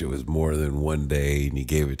just wish it was more than one day and you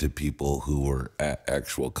gave it to people who were at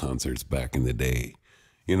actual concerts back in the day.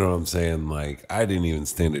 You know what I'm saying? Like, I didn't even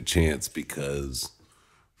stand a chance because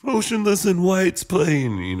Motionless in White's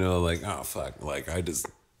playing, you know, like, oh, fuck. Like,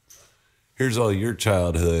 here's all your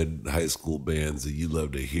childhood high school bands that you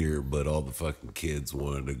love to hear, but all the fucking kids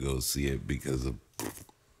wanted to go see it because of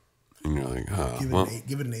And you're like,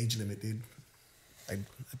 Give it an age limit, dude. I'd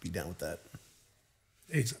be down with that.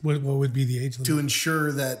 What would be the age limit? To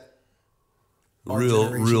ensure that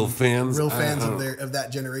real fans of that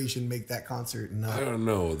generation make that concert. And I don't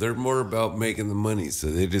know. They're more about making the money, so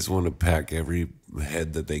they just want to pack every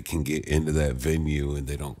head that they can get into that venue, and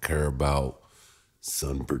they don't care about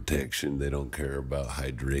sun protection. They don't care about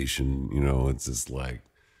hydration. You know, it's just like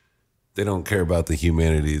they don't care about the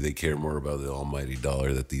humanity. They care more about the almighty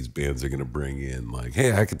dollar that these bands are going to bring in. Like,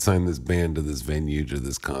 hey, I could sign this band to this venue, to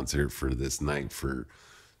this concert for this night for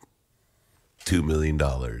 $2 million,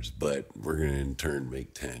 but we're going to in turn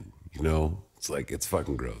make 10. You know, it's like, it's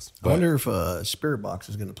fucking gross. But, I wonder if Spirit Box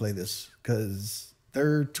is going to play this because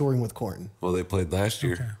they're touring with Korn. Well, they played last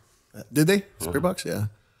year. Okay. Did they? Spirit Box? Yeah.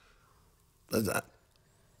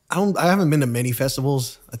 I haven't been to many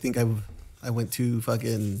festivals. I think I went to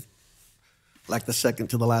fucking like the second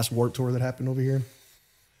to the last Warped Tour that happened over here.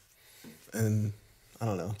 And I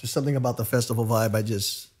don't know, just something about the festival vibe.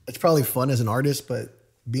 It's probably fun as an artist, but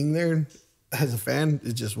being there as a fan,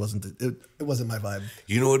 it just wasn't, it wasn't my vibe.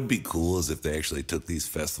 You know what would be cool is if they actually took these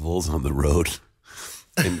festivals on the road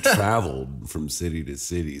and traveled from city to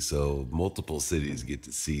city. So multiple cities get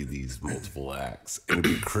to see these multiple acts. And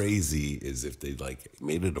it'd be crazy is if they like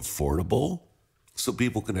made it affordable so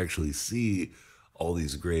people can actually see all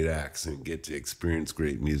these great acts and get to experience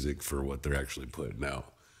great music for what they're actually putting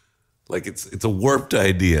out. Like it's a warped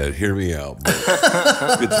idea. Hear me out.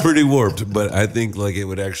 But it's pretty warped, but I think like it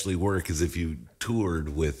would actually work is if you toured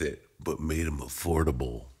with it, but made them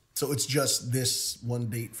affordable. So it's just this one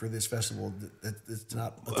date for this festival. It's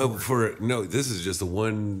not a tour. This is just a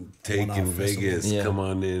one take in Vegas. Yeah. Come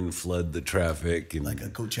on in, flood the traffic, and like a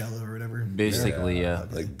Coachella or whatever. Basically, yeah.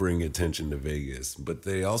 like bring attention to Vegas. But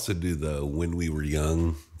they also do the When We Were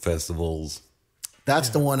Young festivals. That's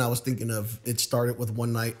the one I was thinking of. It started with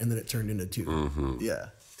one night and then it turned into two. Mm-hmm. Yeah.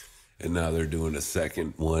 And now they're doing a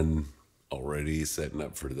second one already, setting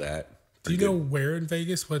up for that. Do you know where in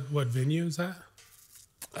Vegas? What venue is that?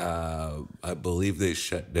 I believe they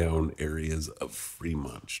shut down areas of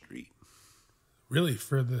Fremont Street. Really,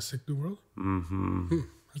 for the Sick New World? Mm-hmm.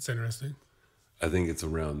 That's interesting. I think it's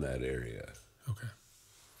around that area. Okay.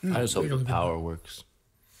 I just hope the power works.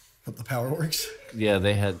 Hope the power works. Yeah,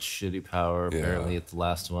 they had shitty power. Yeah. Apparently, at the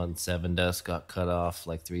last one, Seven Dust got cut off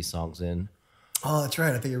like 3 songs in. Oh, that's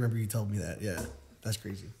right. I think I remember you told me that. Yeah. That's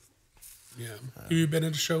crazy. Yeah. Have you been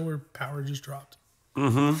at a show where power just dropped?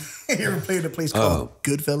 You ever played a place called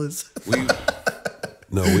Goodfellas? We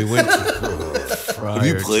went to... have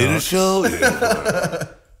you played a show? Yeah.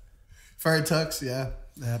 Fire Tux, yeah.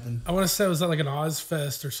 That happened. I want to say it was like an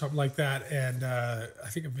Ozfest or something like that. And I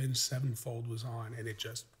think Avenged Sevenfold was on and it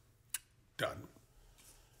just done.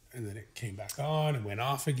 And then it came back on and went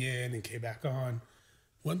off again and came back on.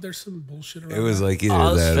 Wasn't there some bullshit around It was that? like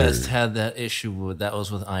either that Ozfest or... had that issue that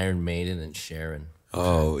was with Iron Maiden and Sharon.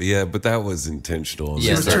 Oh, yeah, but that was intentional.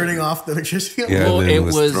 Yeah, Just turning off the electricity. Yeah, Well, and then it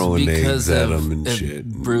was was throwing because eggs at of him and shit.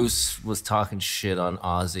 Bruce was talking shit on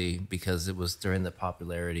Aussie because it was during the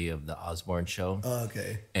popularity of the Osbourne show. Oh,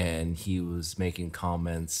 okay. And he was making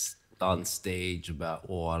comments on stage about,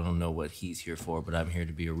 well, I don't know what he's here for, but I'm here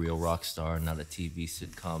to be a real rock star, not a TV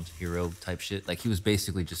sitcom hero type shit. Like, he was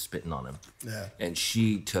basically just spitting on him. Yeah. And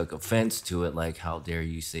she took offense to it, like, how dare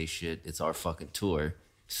you say shit? It's our fucking tour.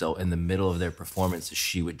 So in the middle of their performances,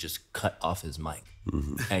 she would just cut off his mic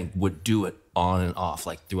and would do it on and off,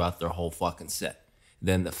 like throughout their whole fucking set.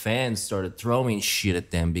 Then the fans started throwing shit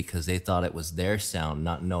at them because they thought it was their sound,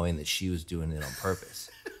 not knowing that she was doing it on purpose.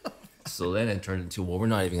 So then it turned into, well, we're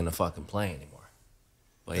not even going to fucking play anymore.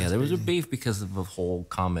 But yeah, there was a beef because of the whole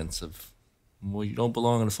comments of, well, you don't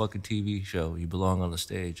belong on a fucking TV show. You belong on the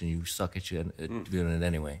stage and you suck at doing it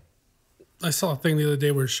anyway. I saw a thing the other day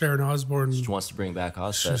where Sharon Osbourne, She wants to bring back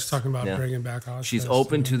Ozfest. she was talking about Yeah. bringing back Ozfest. She's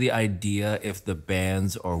open to the idea if the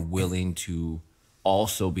bands are willing to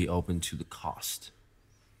also be open to the cost.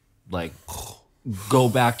 Like, go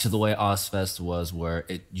back to the way Ozfest was, where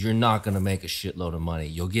you're not going to make a shitload of money.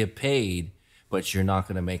 You'll get paid, but you're not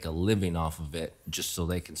going to make a living off of it just so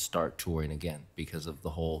they can start touring again because of the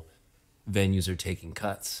whole venues are taking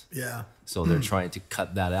cuts. Yeah. So they're trying to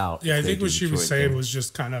cut that out. Yeah, I if they think do what the she was touring saying thing. was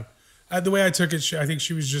just kind of the way I took it. I think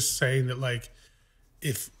she was just saying that, like,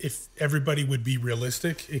 if everybody would be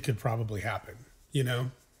realistic, it could probably happen. You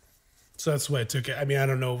know, so that's the way I took it. I mean, I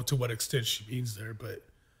don't know to what extent she means there, but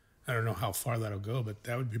I don't know how far that'll go. But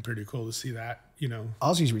that would be pretty cool to see that. You know,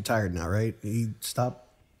 Ozzy's retired now, right? He stopped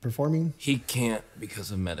performing. He can't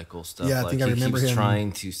because of medical stuff. Yeah, I think I remember he keeps him.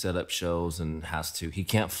 trying to set up shows and has to. He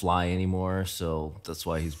can't fly anymore, so that's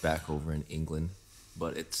why he's back over in England.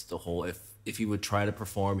 But it's the whole, if if he would try to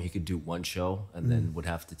perform, he could do one show and then would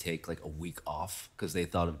have to take like a week off because they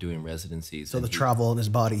thought of doing residencies. So and the travel in his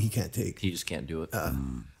body, he can't take. he just can't do it. I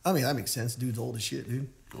mean, that makes sense. Dude's old as shit, dude.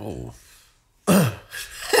 Oh.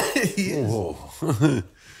 He is. Oh.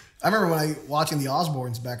 I remember when I watching the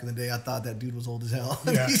Osbournes back in the day, I thought that dude was old as hell.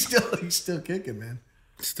 Yeah. he's still kicking, man.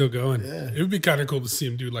 Still going. Yeah. It would be kind of cool to see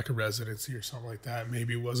him do like a residency or something like that.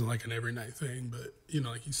 Maybe it wasn't like an every night thing, but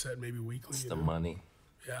like you said, maybe weekly. It's you the know? money.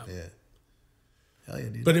 Yeah. Yeah. Hell yeah,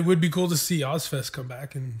 dude. But it would be cool to see Ozfest come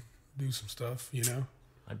back and do some stuff,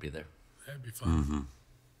 I'd be there. That'd be fun.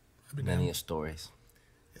 I'd be Many down. stories.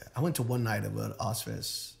 Yeah, I went to one night of an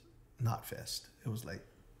Ozfest, not fest. It was like.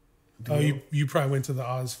 Oh, you probably went to the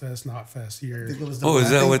Ozfest, not fest year. Oh, is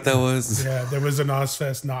that what that was? Yeah, there was an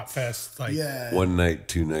Ozfest, not fest. Like, Yeah. One night,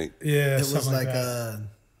 two night. yeah, It was something like that.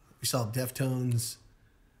 we saw Deftones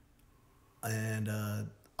and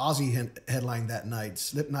Aussie headlined that night.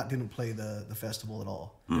 Slipknot didn't play the festival at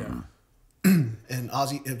all. Yeah. And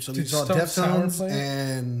Aussie, so we Did saw Stone Sour Deftones play?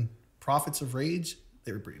 and Prophets of Rage.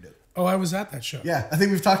 They were pretty dope. Oh, I was at that show. Yeah, I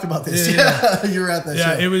think we've talked about this. Yeah. Yeah, you were at that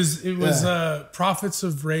Yeah, show. it was Yeah. Prophets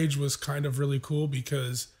of Rage was kind of really cool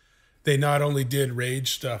because they not only did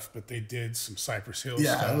Rage stuff, but they did some Cypress Hill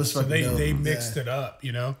Yeah, stuff. it was so fucking dope. they mixed Yeah. it up,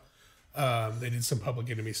 They did some Public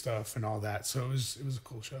Enemy stuff and all that. So it was a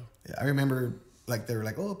cool show. Yeah, I remember like they were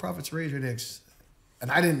like, "Oh, Prophets of Rage are next," and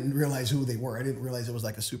I didn't realize who they were. I didn't realize it was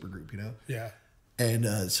like a super group, Yeah.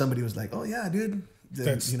 And somebody was like, "Oh yeah, dude," Then,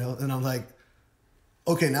 That's- and I'm like,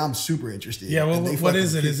 "Okay, now I'm super interested." Yeah, well, And they what fucking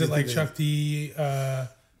is it? Is kicked it like in. Chuck D,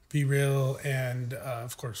 Be Real, and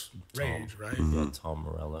of course Rage, right? Yeah, Tom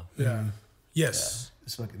Morello. Yeah. Yes.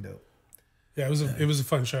 It's fucking dope. Yeah, it was a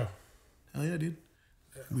fun show. Hell yeah, dude.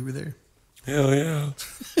 We were there. Hell yeah.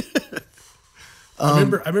 I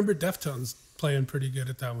remember Deftones playing pretty good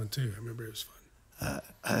at that one too. I remember it was fun.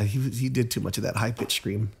 He did too much of that high pitched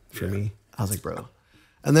scream for me. I was like, bro.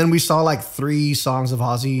 And then we saw like 3 songs of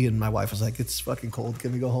Aussie, and my wife was like, "It's fucking cold.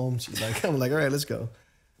 Can we go home?" She's like, "I'm like, all right, let's go."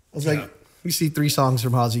 I was like, "We see 3 songs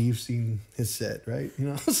from Aussie. You've seen his set, right?"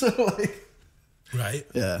 So like, Right.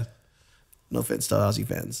 yeah. No offense to Aussie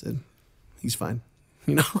fans, and he's fine.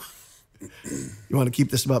 You want to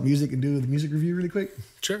keep this about music and do the music review really quick?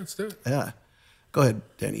 Sure, let's do it. Yeah. Go ahead,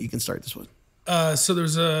 Danny. You can start this one. So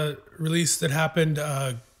there's a release that happened.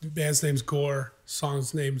 The band's name's Gore.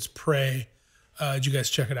 Song's name's Pray. Did you guys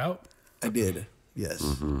check it out? I did. Yes.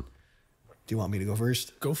 Do you want me to go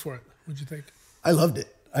first? Go for it. What'd you think? I loved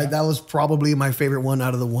it. That was probably my favorite one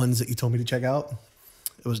out of the ones that you told me to check out.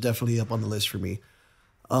 It was definitely up on the list for me.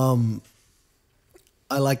 I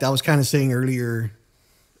was kind of saying earlier,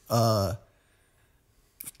 to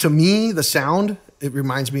me, the sound, it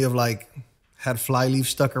reminds me of like, had Flyleaf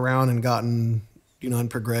stuck around and gotten, and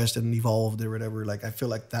progressed and evolved or whatever. Like, I feel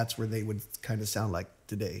like that's where they would kind of sound like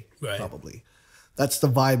today, Right. probably. That's the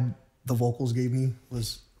vibe the vocals gave me,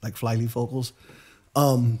 was like Flyleaf vocals.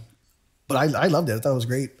 But I loved it. I thought it was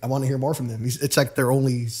great. I want to hear more from them. It's like their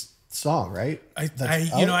only song, right? I've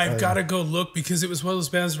got to go look because it was one of those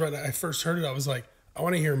bands when I first heard it. I was like, I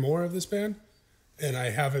want to hear more of this band, and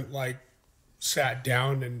I haven't like sat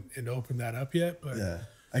down and opened that up yet. But Yeah.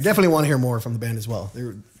 I definitely want to hear more from the band as well.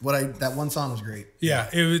 That one song was great. yeah,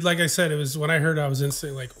 it was like I said. It was when I heard it, I was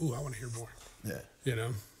instantly like, "Ooh, I want to hear more." Yeah.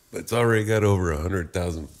 But it's already got over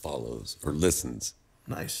 100,000 follows or listens.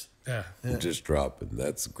 Nice. Yeah. It just dropped, and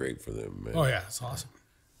that's great for them, man. Oh yeah, it's awesome.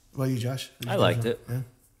 What about you, Josh? I liked it. Yeah.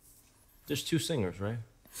 There's 2 singers, right?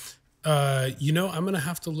 I'm gonna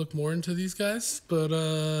have to look more into these guys, but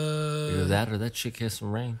Either that or that chick has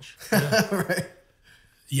some range. Right.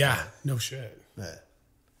 yeah, no shit. Yeah.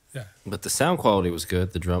 Yeah, But the sound quality was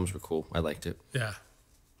good. The drums were cool. I liked it. yeah.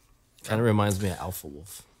 Kind of reminds me of Alpha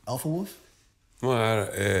Wolf. Alpha Wolf? Well,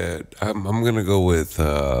 I'm going to go with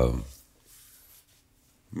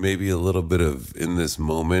maybe a little bit of In This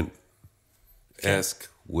Moment-esque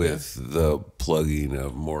with the plugging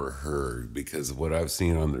of more her, because what I've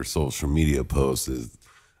seen on their social media posts is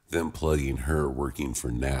them plugging her working for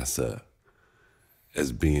NASA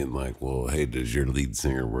as being like, well, hey, does your lead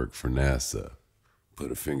singer work for NASA? Put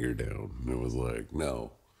a finger down. And it was like,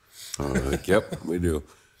 no. Like, yep, we do.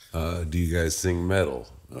 Do you guys sing metal?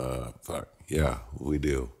 Fuck, yeah, we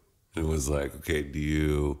do. And it was like, okay, do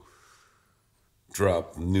you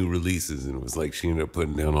drop new releases? And it was like she ended up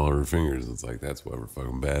putting down all her fingers. It's like, that's why we're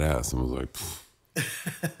fucking badass. And I was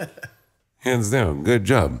like, hands down, good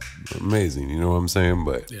job. Amazing, you know what I'm saying?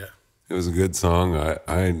 But Yeah. it was a good song.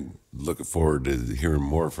 I'm looking forward to hearing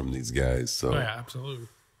more from these guys. So Oh yeah, absolutely.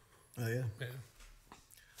 Oh, yeah. Yeah.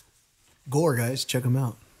 Gore, guys. Check them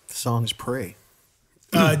out. The song is Pray.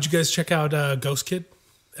 Did you guys check out Ghostkid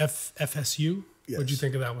FSU. Yes. What'd you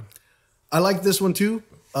think of that one? I like this one too.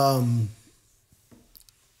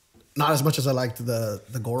 Not as much as I liked the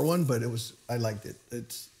Gore one, but I liked it.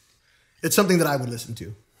 It's something that I would listen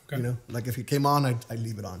to. Okay. You know, like if it came on, I'd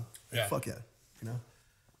leave it on. Yeah. Fuck yeah. You know.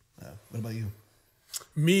 What about you?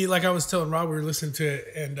 Me, like I was telling Rob, we were listening to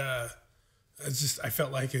it, and I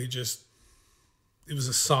felt like it was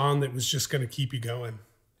a song that was just going to keep you going.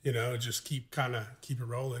 You know, just keep it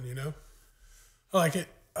rolling. You know, I like it.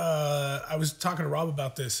 I was talking to Rob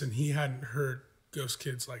about this, and he hadn't heard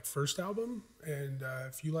Ghostkid's like first album, and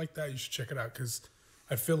if you like that, you should check it out because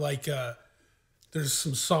I feel like there's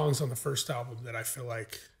some songs on the first album that I feel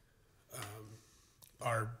like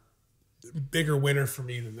are bigger winner for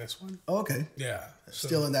me than this one. Oh, okay. Yeah,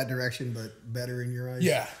 Still in that direction, but better in your eyes.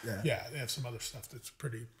 Yeah. They have some other stuff that's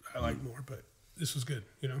pretty I like more, but this was good.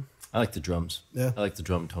 You know. I like the drums. Yeah. I like the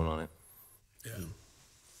drum tone on it. Yeah.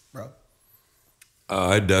 Bro.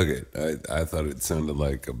 I dug it. I thought it sounded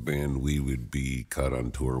like a band we would be caught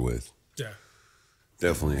on tour with. Yeah.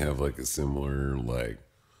 Definitely have like a similar like,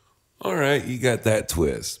 all right, you got that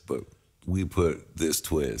twist, but we put this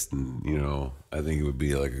twist, and you know, I think it would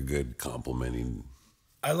be like a good complementing.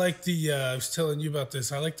 I like I was telling you about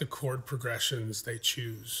this. I like the chord progressions they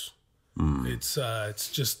choose. It's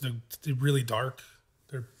just the really dark,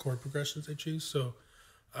 their chord progressions they choose. So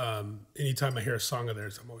anytime I hear a song of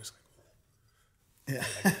theirs, I'm always like,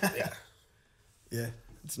 yeah. Yeah.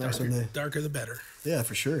 It's nice when they. Darker the better. Yeah,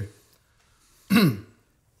 for sure.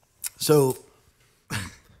 So,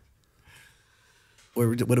 what are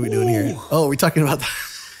we doing here? Oh, we're talking about that.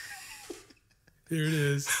 Here it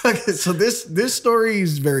is. Okay, so this story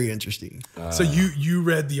is very interesting. So you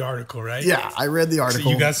read the article, right? Yeah, I read the So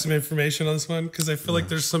article. you got some information on this one? Because I feel like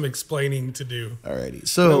there's some explaining to do. Alrighty.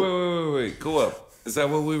 So Wait, go up. Is that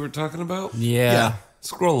what we were talking about? Yeah.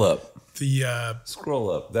 Scroll up. Scroll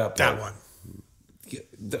up. That that part.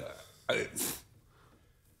 one.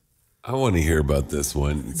 I want to hear about this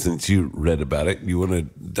one. Since you read about it, you want to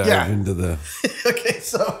dive Yeah. into the. okay,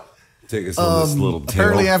 so Take us on this little tale.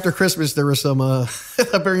 apparently after Christmas there was some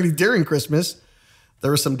apparently during Christmas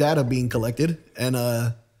there was some data being collected, and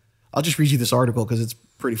I'll just read you this article because it's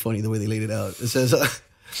pretty funny the way they laid it out. It says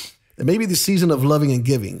it may be the season of loving and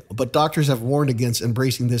giving, but doctors have warned against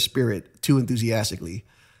embracing this spirit too enthusiastically,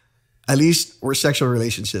 at least where sexual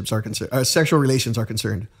relations are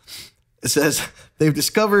concerned. It says they've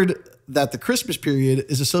discovered that the Christmas period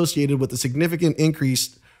is associated with a significant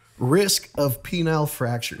increased risk of penile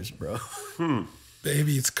fractures, bro.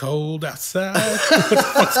 Baby, it's cold outside.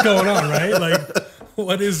 What's going on, right? Like,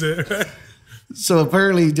 what is it? So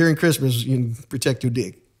apparently during Christmas, you can protect your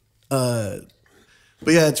dick. But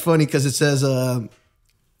yeah, it's funny because it says,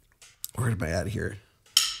 where am I at here?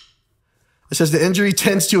 It says the injury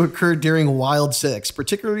tends to occur during wild sex,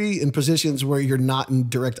 particularly in positions where you're not in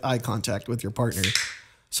direct eye contact with your partner,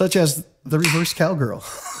 such as the reverse cowgirl.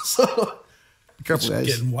 So be careful, guys.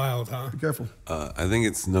 Getting wild, huh? Be careful. I think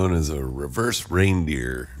it's known as a reverse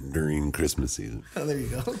reindeer during Christmas season. Oh, there you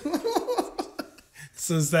go.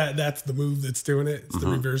 So is that's the move that's doing it? It's the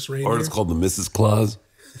reverse reindeer? Or it's called the Mrs. Claus.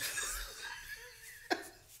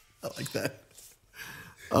 I like that.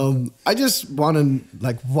 I just want to,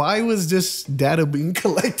 like, why was this data being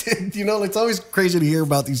collected? You know, it's always crazy to hear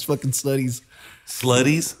about these fucking studies.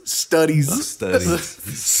 Slutties? Studies.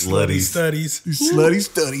 Slutties. Studies. These slutty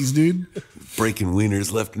studies, dude. Breaking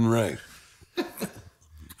wieners left and right.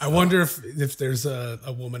 I wonder if there's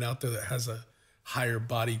a woman out there that has a higher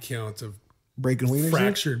body count of Breaking wieners.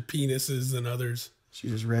 fractured penises than others.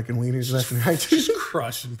 She's just wrecking wieners left and right. Just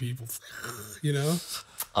crushing people, you know?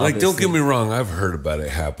 Like, don't get Obviously. me wrong. I've heard about it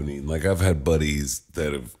happening. Like, I've had buddies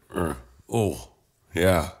that have,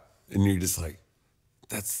 yeah. And you're just like,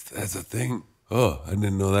 that's a thing. Oh, I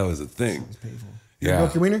didn't know that was a thing. Painful. Yeah.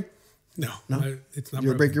 Broke your wiener? No, it's not. You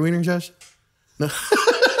ever break your wiener, Josh? No.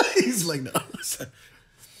 He's like, no.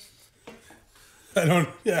 I don't.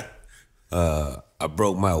 Yeah. I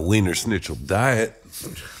broke my wiener schnitzel diet.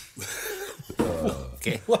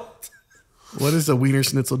 Okay. What? What is a wiener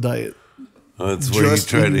schnitzel diet? That's where you Just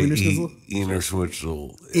try to eating wiener eat schnitzel? wiener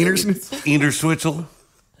schnitzel. Wiener schnitzel? Wiener schnitzel?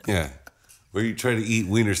 Yeah. Where you try to eat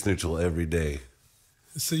wiener schnitzel every day.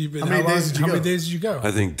 So you've been. How many days did you How go? many days did you go?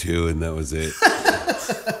 I think 2, and that was it.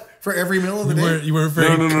 For every meal of the day? You were very.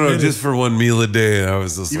 No, committed. just for one meal a day. And I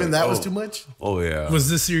was just Even like, that was oh. too much? Oh, yeah.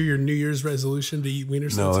 Was this your New Year's resolution to eat wiener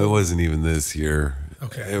schnitzel? No, it wasn't even this year.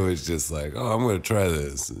 Okay. It was just like, oh, I'm going to try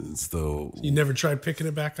this. And so, You never tried picking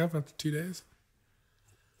it back up after 2 days?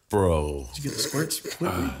 bro, Did you get the squirts?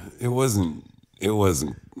 it wasn't It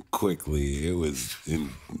wasn't quickly. It was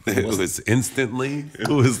instantly. It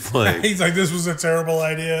was like He's like, this was a terrible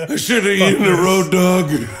idea. I should have eaten a road dog.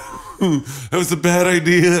 That was a bad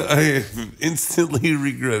idea. I instantly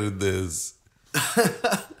regretted this.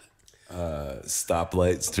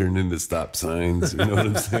 Stoplights turned into stop signs. You know what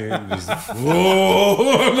I'm saying? Just,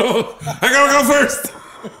 whoa, no. I gotta go first.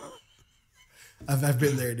 I've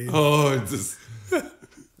been there, dude. Oh, it's just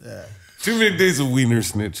too many days of wiener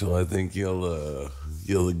schnitzel. I think you'll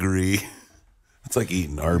agree. It's like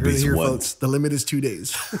eating Arby's Here, once. folks, the limit is 2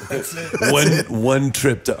 days. One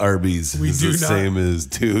trip to Arby's is do the not- same as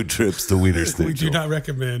 2 trips to wiener schnitzel. We do not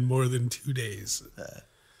recommend more than 2 days.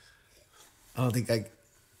 I don't think I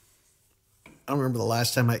don't remember the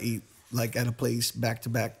last time I eat like at a place back to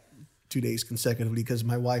back 2 days consecutively because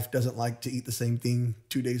my wife doesn't like to eat the same thing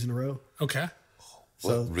 2 days in a row. Okay.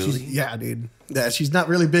 So What, really? yeah, dude. Yeah, she's not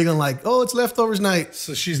really big on like, oh, it's leftovers night.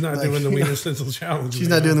 So she's not Like, doing the Wiener Schnitzel challenge. She's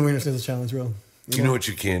not doing the Wiener Schnitzel challenge, bro. You know what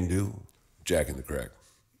you can do? Jack in the Crack.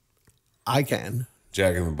 I can.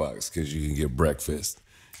 Jack in the Box, because you can get breakfast.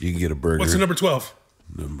 You can get a burger. What's the number 12?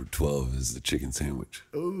 Number 12 is the chicken sandwich.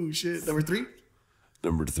 Oh shit. Number 3?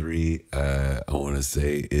 Number 3, I want to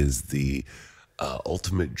say, is the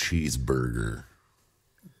ultimate cheeseburger.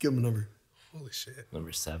 Give him a number. Holy shit.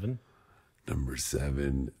 Number 7. Number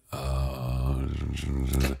 7,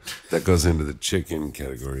 that goes into the chicken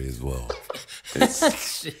category as well.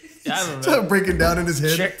 It's, I don't So breaking down in his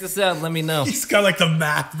head. Check this out. Let me know. He's got like the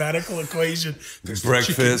mathematical equation. There's the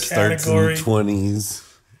breakfast chicken starts in category. the 20s.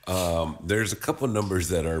 There's a couple numbers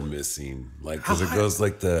that are missing, like because it goes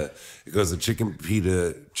the chicken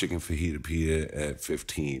fajita pita at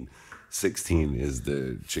 15, 16 is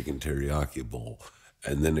the chicken teriyaki bowl,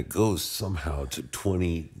 and then it goes somehow to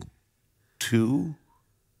 22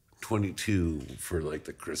 for like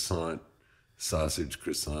the sausage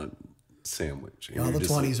croissant sandwich. And All you're the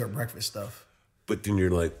just 20s like, are breakfast stuff. but then you're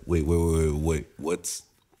like, wait, what's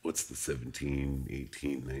the 17,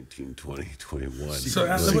 18, 19, 20, 21? So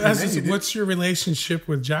what's your relationship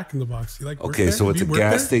with Jack in the Box? You like work Okay, there? so Have it's a you worked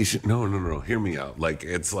gas there? station. No. Hear me out. Like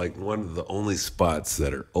it's like one of the only spots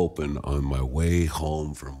that are open on my way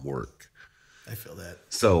home from work. I feel that.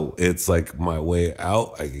 So it's like my way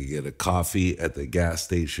out. I could get a coffee at the gas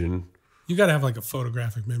station. You got to have like a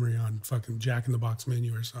photographic memory on fucking Jack in the Box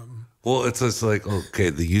menu or something. Well, it's just like, okay,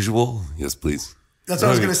 the usual. Yes, please. That's what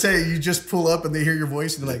I was gonna say. You just pull up and they hear your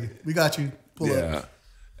voice and they're like, "We got you." Pull up. Yeah.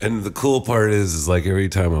 And the cool part is like every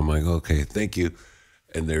time I'm like, okay, thank you.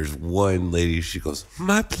 And there's one lady, she goes,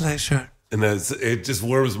 my pleasure. And it just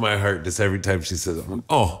warms my heart just every time she says it. I'm like,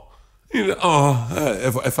 oh,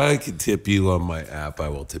 if I could tip you on my app, I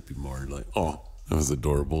will tip you more. Like, oh, that was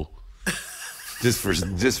adorable. just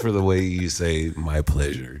for the way you say my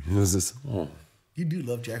pleasure. It was just, oh. You do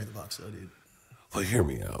love Jack in the Box, though, dude. Well, hear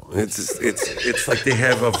me out. It's like they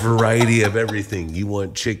have a variety of everything. You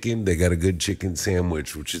want chicken? They got a good chicken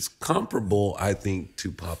sandwich, which is comparable, I think,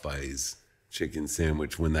 to Popeye's chicken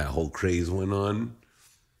sandwich when that whole craze went on.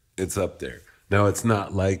 It's up there. Now, it's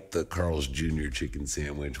not like the Carl's Jr. chicken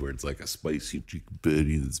sandwich where it's like a spicy chicken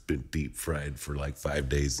patty that's been deep fried for like 5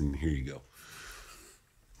 days, and here you go.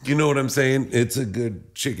 You know what I'm saying? It's a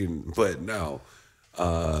good chicken, but no.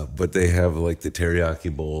 But they have like the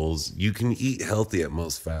teriyaki bowls. You can eat healthy at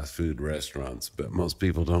most fast food restaurants, but most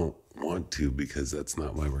people don't want to because that's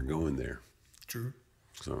not why we're going there. True.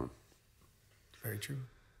 So Very true.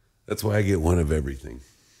 that's why I get one of everything.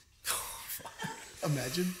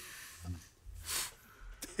 Imagine.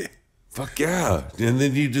 Fuck yeah. And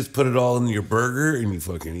then you just put it all in your burger and you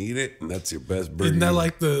fucking eat it, and that's your best burger. Isn't that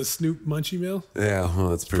like the Snoop Munchie meal? Yeah, well,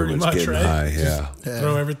 that's pretty Pretty much much, getting right? high. Yeah.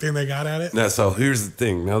 Throw everything they got at it? Now, so here's the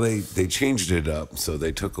thing. Now they changed it up. So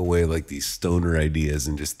they took away like these stoner ideas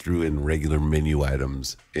and just threw in regular menu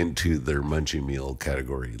items into their munchie meal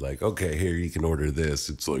category. Like, okay, here you can order this.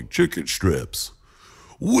 It's like chicken strips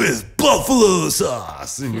with buffalo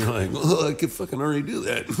sauce, and you're like, oh, I could fucking already do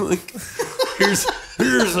that. Like,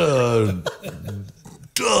 here's a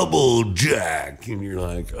double jack, and you're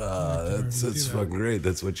like, that's fucking great.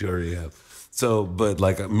 That's what you already have. So, but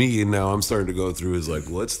like me now, I'm starting to go through is like,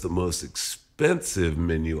 what's the most expensive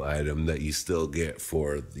menu item that you still get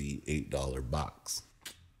for the $8 box?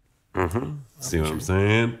 See what I'm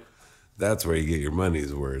saying? That's where you get your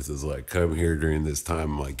money's worth. Is like, come here during this time.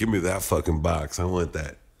 I'm like, give me that fucking box. I want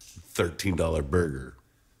that $13 burger.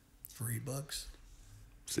 $3.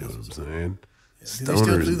 See what I'm saying? Do they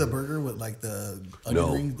still do the burger with like the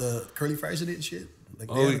onion ring, the curly fries in it and shit?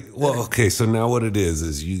 Like Well, okay. So now what it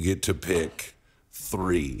is you get to pick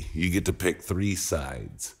 3. You get to pick 3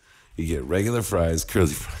 sides. You get regular fries,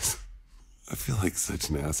 curly fries, I feel like such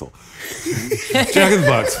an asshole. Jack in the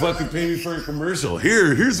Box fucking pay me for a commercial.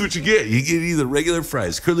 Here's what you get. You get either regular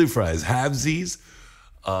fries, curly fries, halvesies.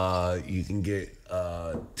 You can get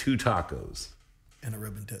 2 tacos. And a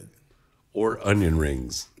rub and tug. Or onion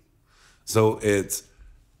rings. So it's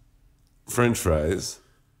French fries,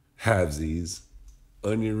 halvesies,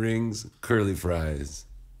 onion rings, curly fries,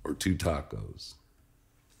 or 2 tacos.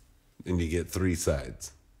 And you get 3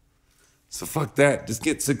 sides. So fuck that. Just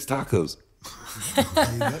get 6 tacos. You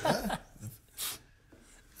got that?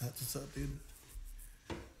 That's what's up, dude.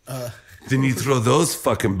 Then you throw those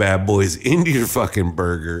fucking bad boys into your fucking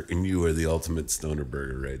burger, and you are the ultimate stoner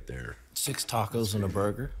burger right there. 6 tacos and a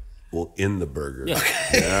burger. Well, in the burger. Yeah.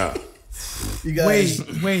 Yeah. You guys,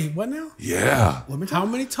 Wait, what now? Yeah. How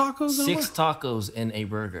many tacos? 6 tacos in a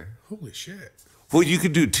burger. Holy shit. Well, you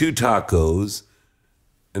could do 2 tacos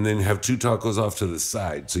and then have 2 tacos off to the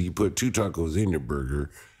side. So you put 2 tacos in your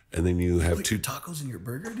burger, and then you have 2 tacos in your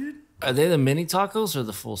burger, dude? Are they the mini tacos or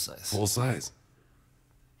the full size? full size.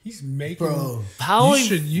 He's making. Bro, How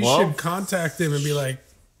You should contact him and be like,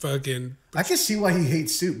 fucking. I can see why he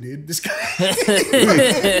hates soup, dude. This guy.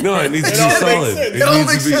 No, it needs to be solid. It all needs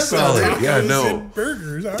makes to be sense now, solid. dude. Yeah, no.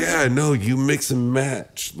 Burgers. Huh? Yeah, no, you mix and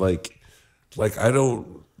match. Like I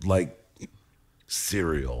don't like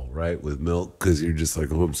cereal, right, with milk, because you're just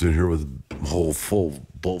like, oh, I'm sitting here with a whole full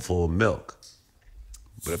bowl full of milk.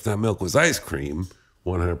 But if that milk was ice cream,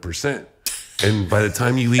 100%. And by the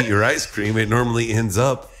time you eat your ice cream, it normally ends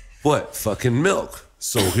up, what? Fucking milk.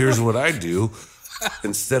 So here's what I do.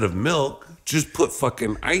 Instead of milk, just put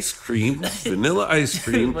fucking ice cream, vanilla ice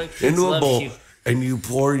cream, My kids into a love bowl, you. and you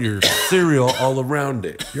pour your cereal all around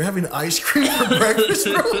it. You're having ice cream for breakfast,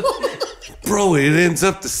 bro? Bro, it ends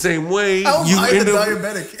up the same way. How You am I the end up,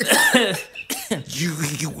 diabetic?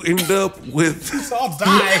 you end up with, I'll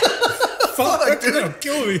die. Fuck, that's gonna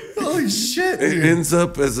kill me. Holy shit, it dude. ends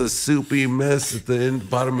up as a soupy mess at the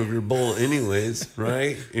bottom of your bowl anyways,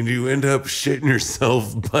 right? And you end up shitting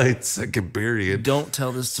yourself by second period. Don't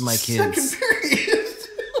tell this to my Second kids. period.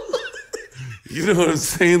 You know what I'm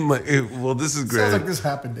saying? Like, well, this is great. Sounds like this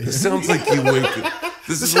happened to him. It sounds like you wake up.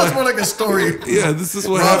 This This is sounds what, more like a story. yeah, this is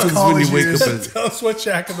what Rob's happens when you college wake years. up at Tell us what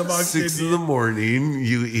Jack in the Box 6 did. in the morning.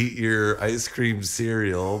 You eat your ice cream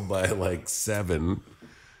cereal by like 7.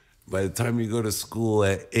 By the time you go to school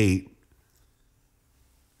at 8,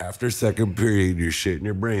 after second period, you're shitting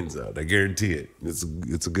your brains out. I guarantee it. It's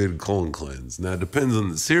a good colon cleanse. Now, it depends on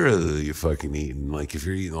the cereal that you fucking eating. Like, if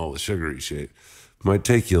you're eating all the sugary shit, it might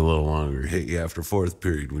take you a little longer. Hit you after 4th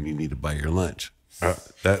period when you need to buy your lunch.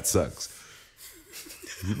 That sucks.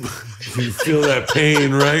 You feel that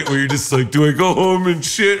pain, right? Where you're just like, do I go home and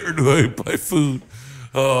shit or do I buy food?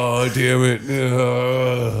 Oh, damn it.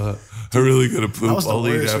 I really gotta That poop. was the I'll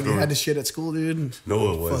eat worst when you afterwards. had to shit at school, dude.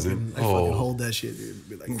 No, it wasn't. I fucking hold that shit, dude.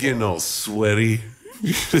 Be like, I'm getting all sweaty.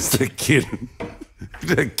 Just that kid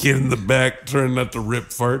in the back trying not to rip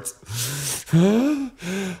farts.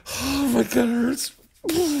 Oh my God, it hurts.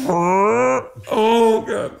 Oh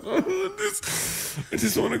God. I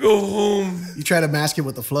just want to go home. you try to mask it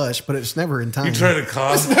with the flush, but it's never in time. You try to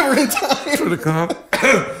cough. It's never in time. Try to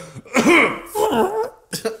cough.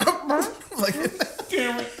 Like,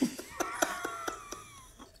 Damn it.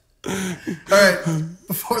 all right,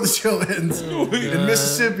 before the show ends, in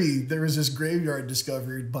Mississippi, there was this graveyard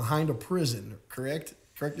discovered behind a prison, correct?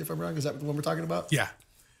 Correct me if I'm wrong. Is that the one we're talking about? Yeah.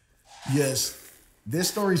 Yes. This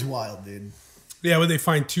story's wild, dude. Yeah, where they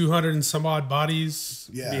find 200 and some odd bodies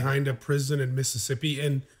Yeah. behind a prison in Mississippi.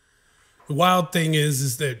 And the wild thing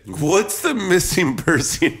is that What's the missing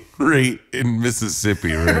person rate in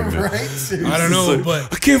Mississippi right now? Right? Seriously. I don't know, It's like,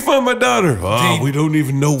 but I can't find my daughter. Oh, They- we don't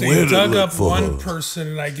even know they where to dug look up for one her. person,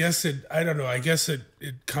 and I guess it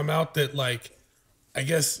come out that, like, I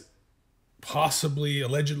guess possibly,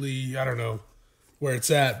 allegedly, I don't know where it's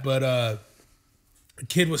at, but a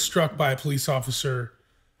kid was struck by a police officer,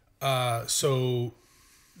 so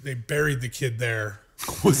they buried the kid there.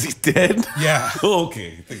 Was he dead? Yeah.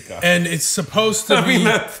 Okay, thank God. And it's supposed to I be, mean,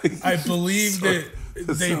 that thing I believe that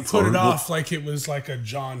they sounds put it horrible. off like it was like a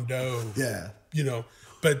John Doe, Yeah. you know,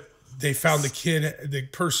 but they found the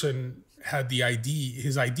person had the ID,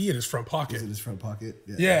 his ID in his front pocket. In his front pocket.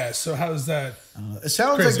 Yeah. Yeah. So how's that? It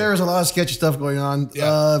sounds like Crazy. there's a lot of sketchy stuff going on.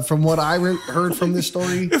 Yeah. From what I heard from this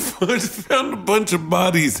story, I just found a bunch of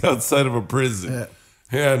bodies outside of a prison. Yeah.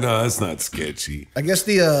 Yeah, no, that's not sketchy. I guess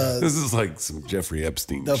the This is like some Jeffrey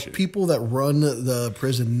Epstein shit. people that run the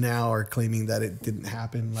prison now are claiming that it didn't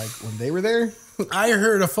happen like when they were there. I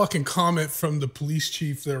heard a fucking comment from the police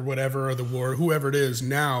chief or whatever, or the war, whoever it is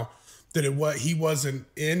now, that he wasn't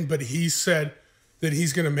in, but he said that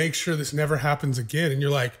he's going to make sure this never happens again. And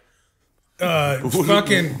you're like,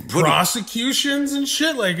 fucking prosecutions and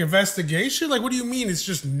shit, like investigation. Like, what do you mean? It's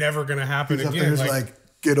just never gonna happen again? Like,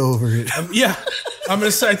 get over it. Yeah, I'm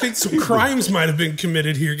gonna say I think some crimes might have been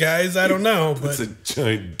committed here, guys. I don't know, but It's a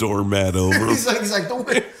giant doormat over. he's like, don't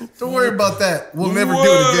worry about that. We'll never do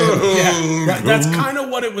it again. yeah, that's kind of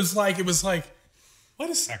what it was like. It was like, wait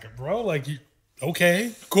a second, bro. Like,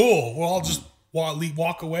 okay, cool. Well, I'll just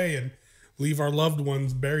walk away and leave our loved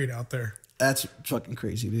ones buried out there. That's fucking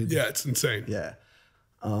crazy, dude. Yeah, it's insane. Yeah.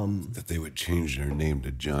 That they would change their name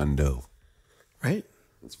to John Doe. Right?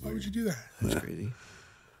 Why would you do that? That's crazy.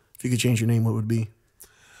 If you could change your name, what would it be?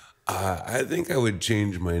 I think I would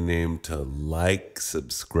change my name to like,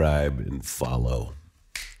 subscribe, and follow.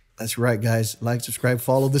 That's right, guys. Like, subscribe,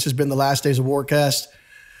 follow. This has been the Last Days of Warcast.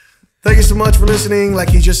 Thank you so much for listening. Like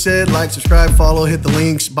he just said, like, subscribe, follow, hit the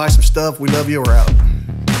links, buy some stuff. We love you. We're out.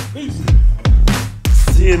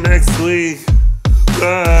 See you next week.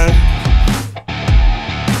 Bye.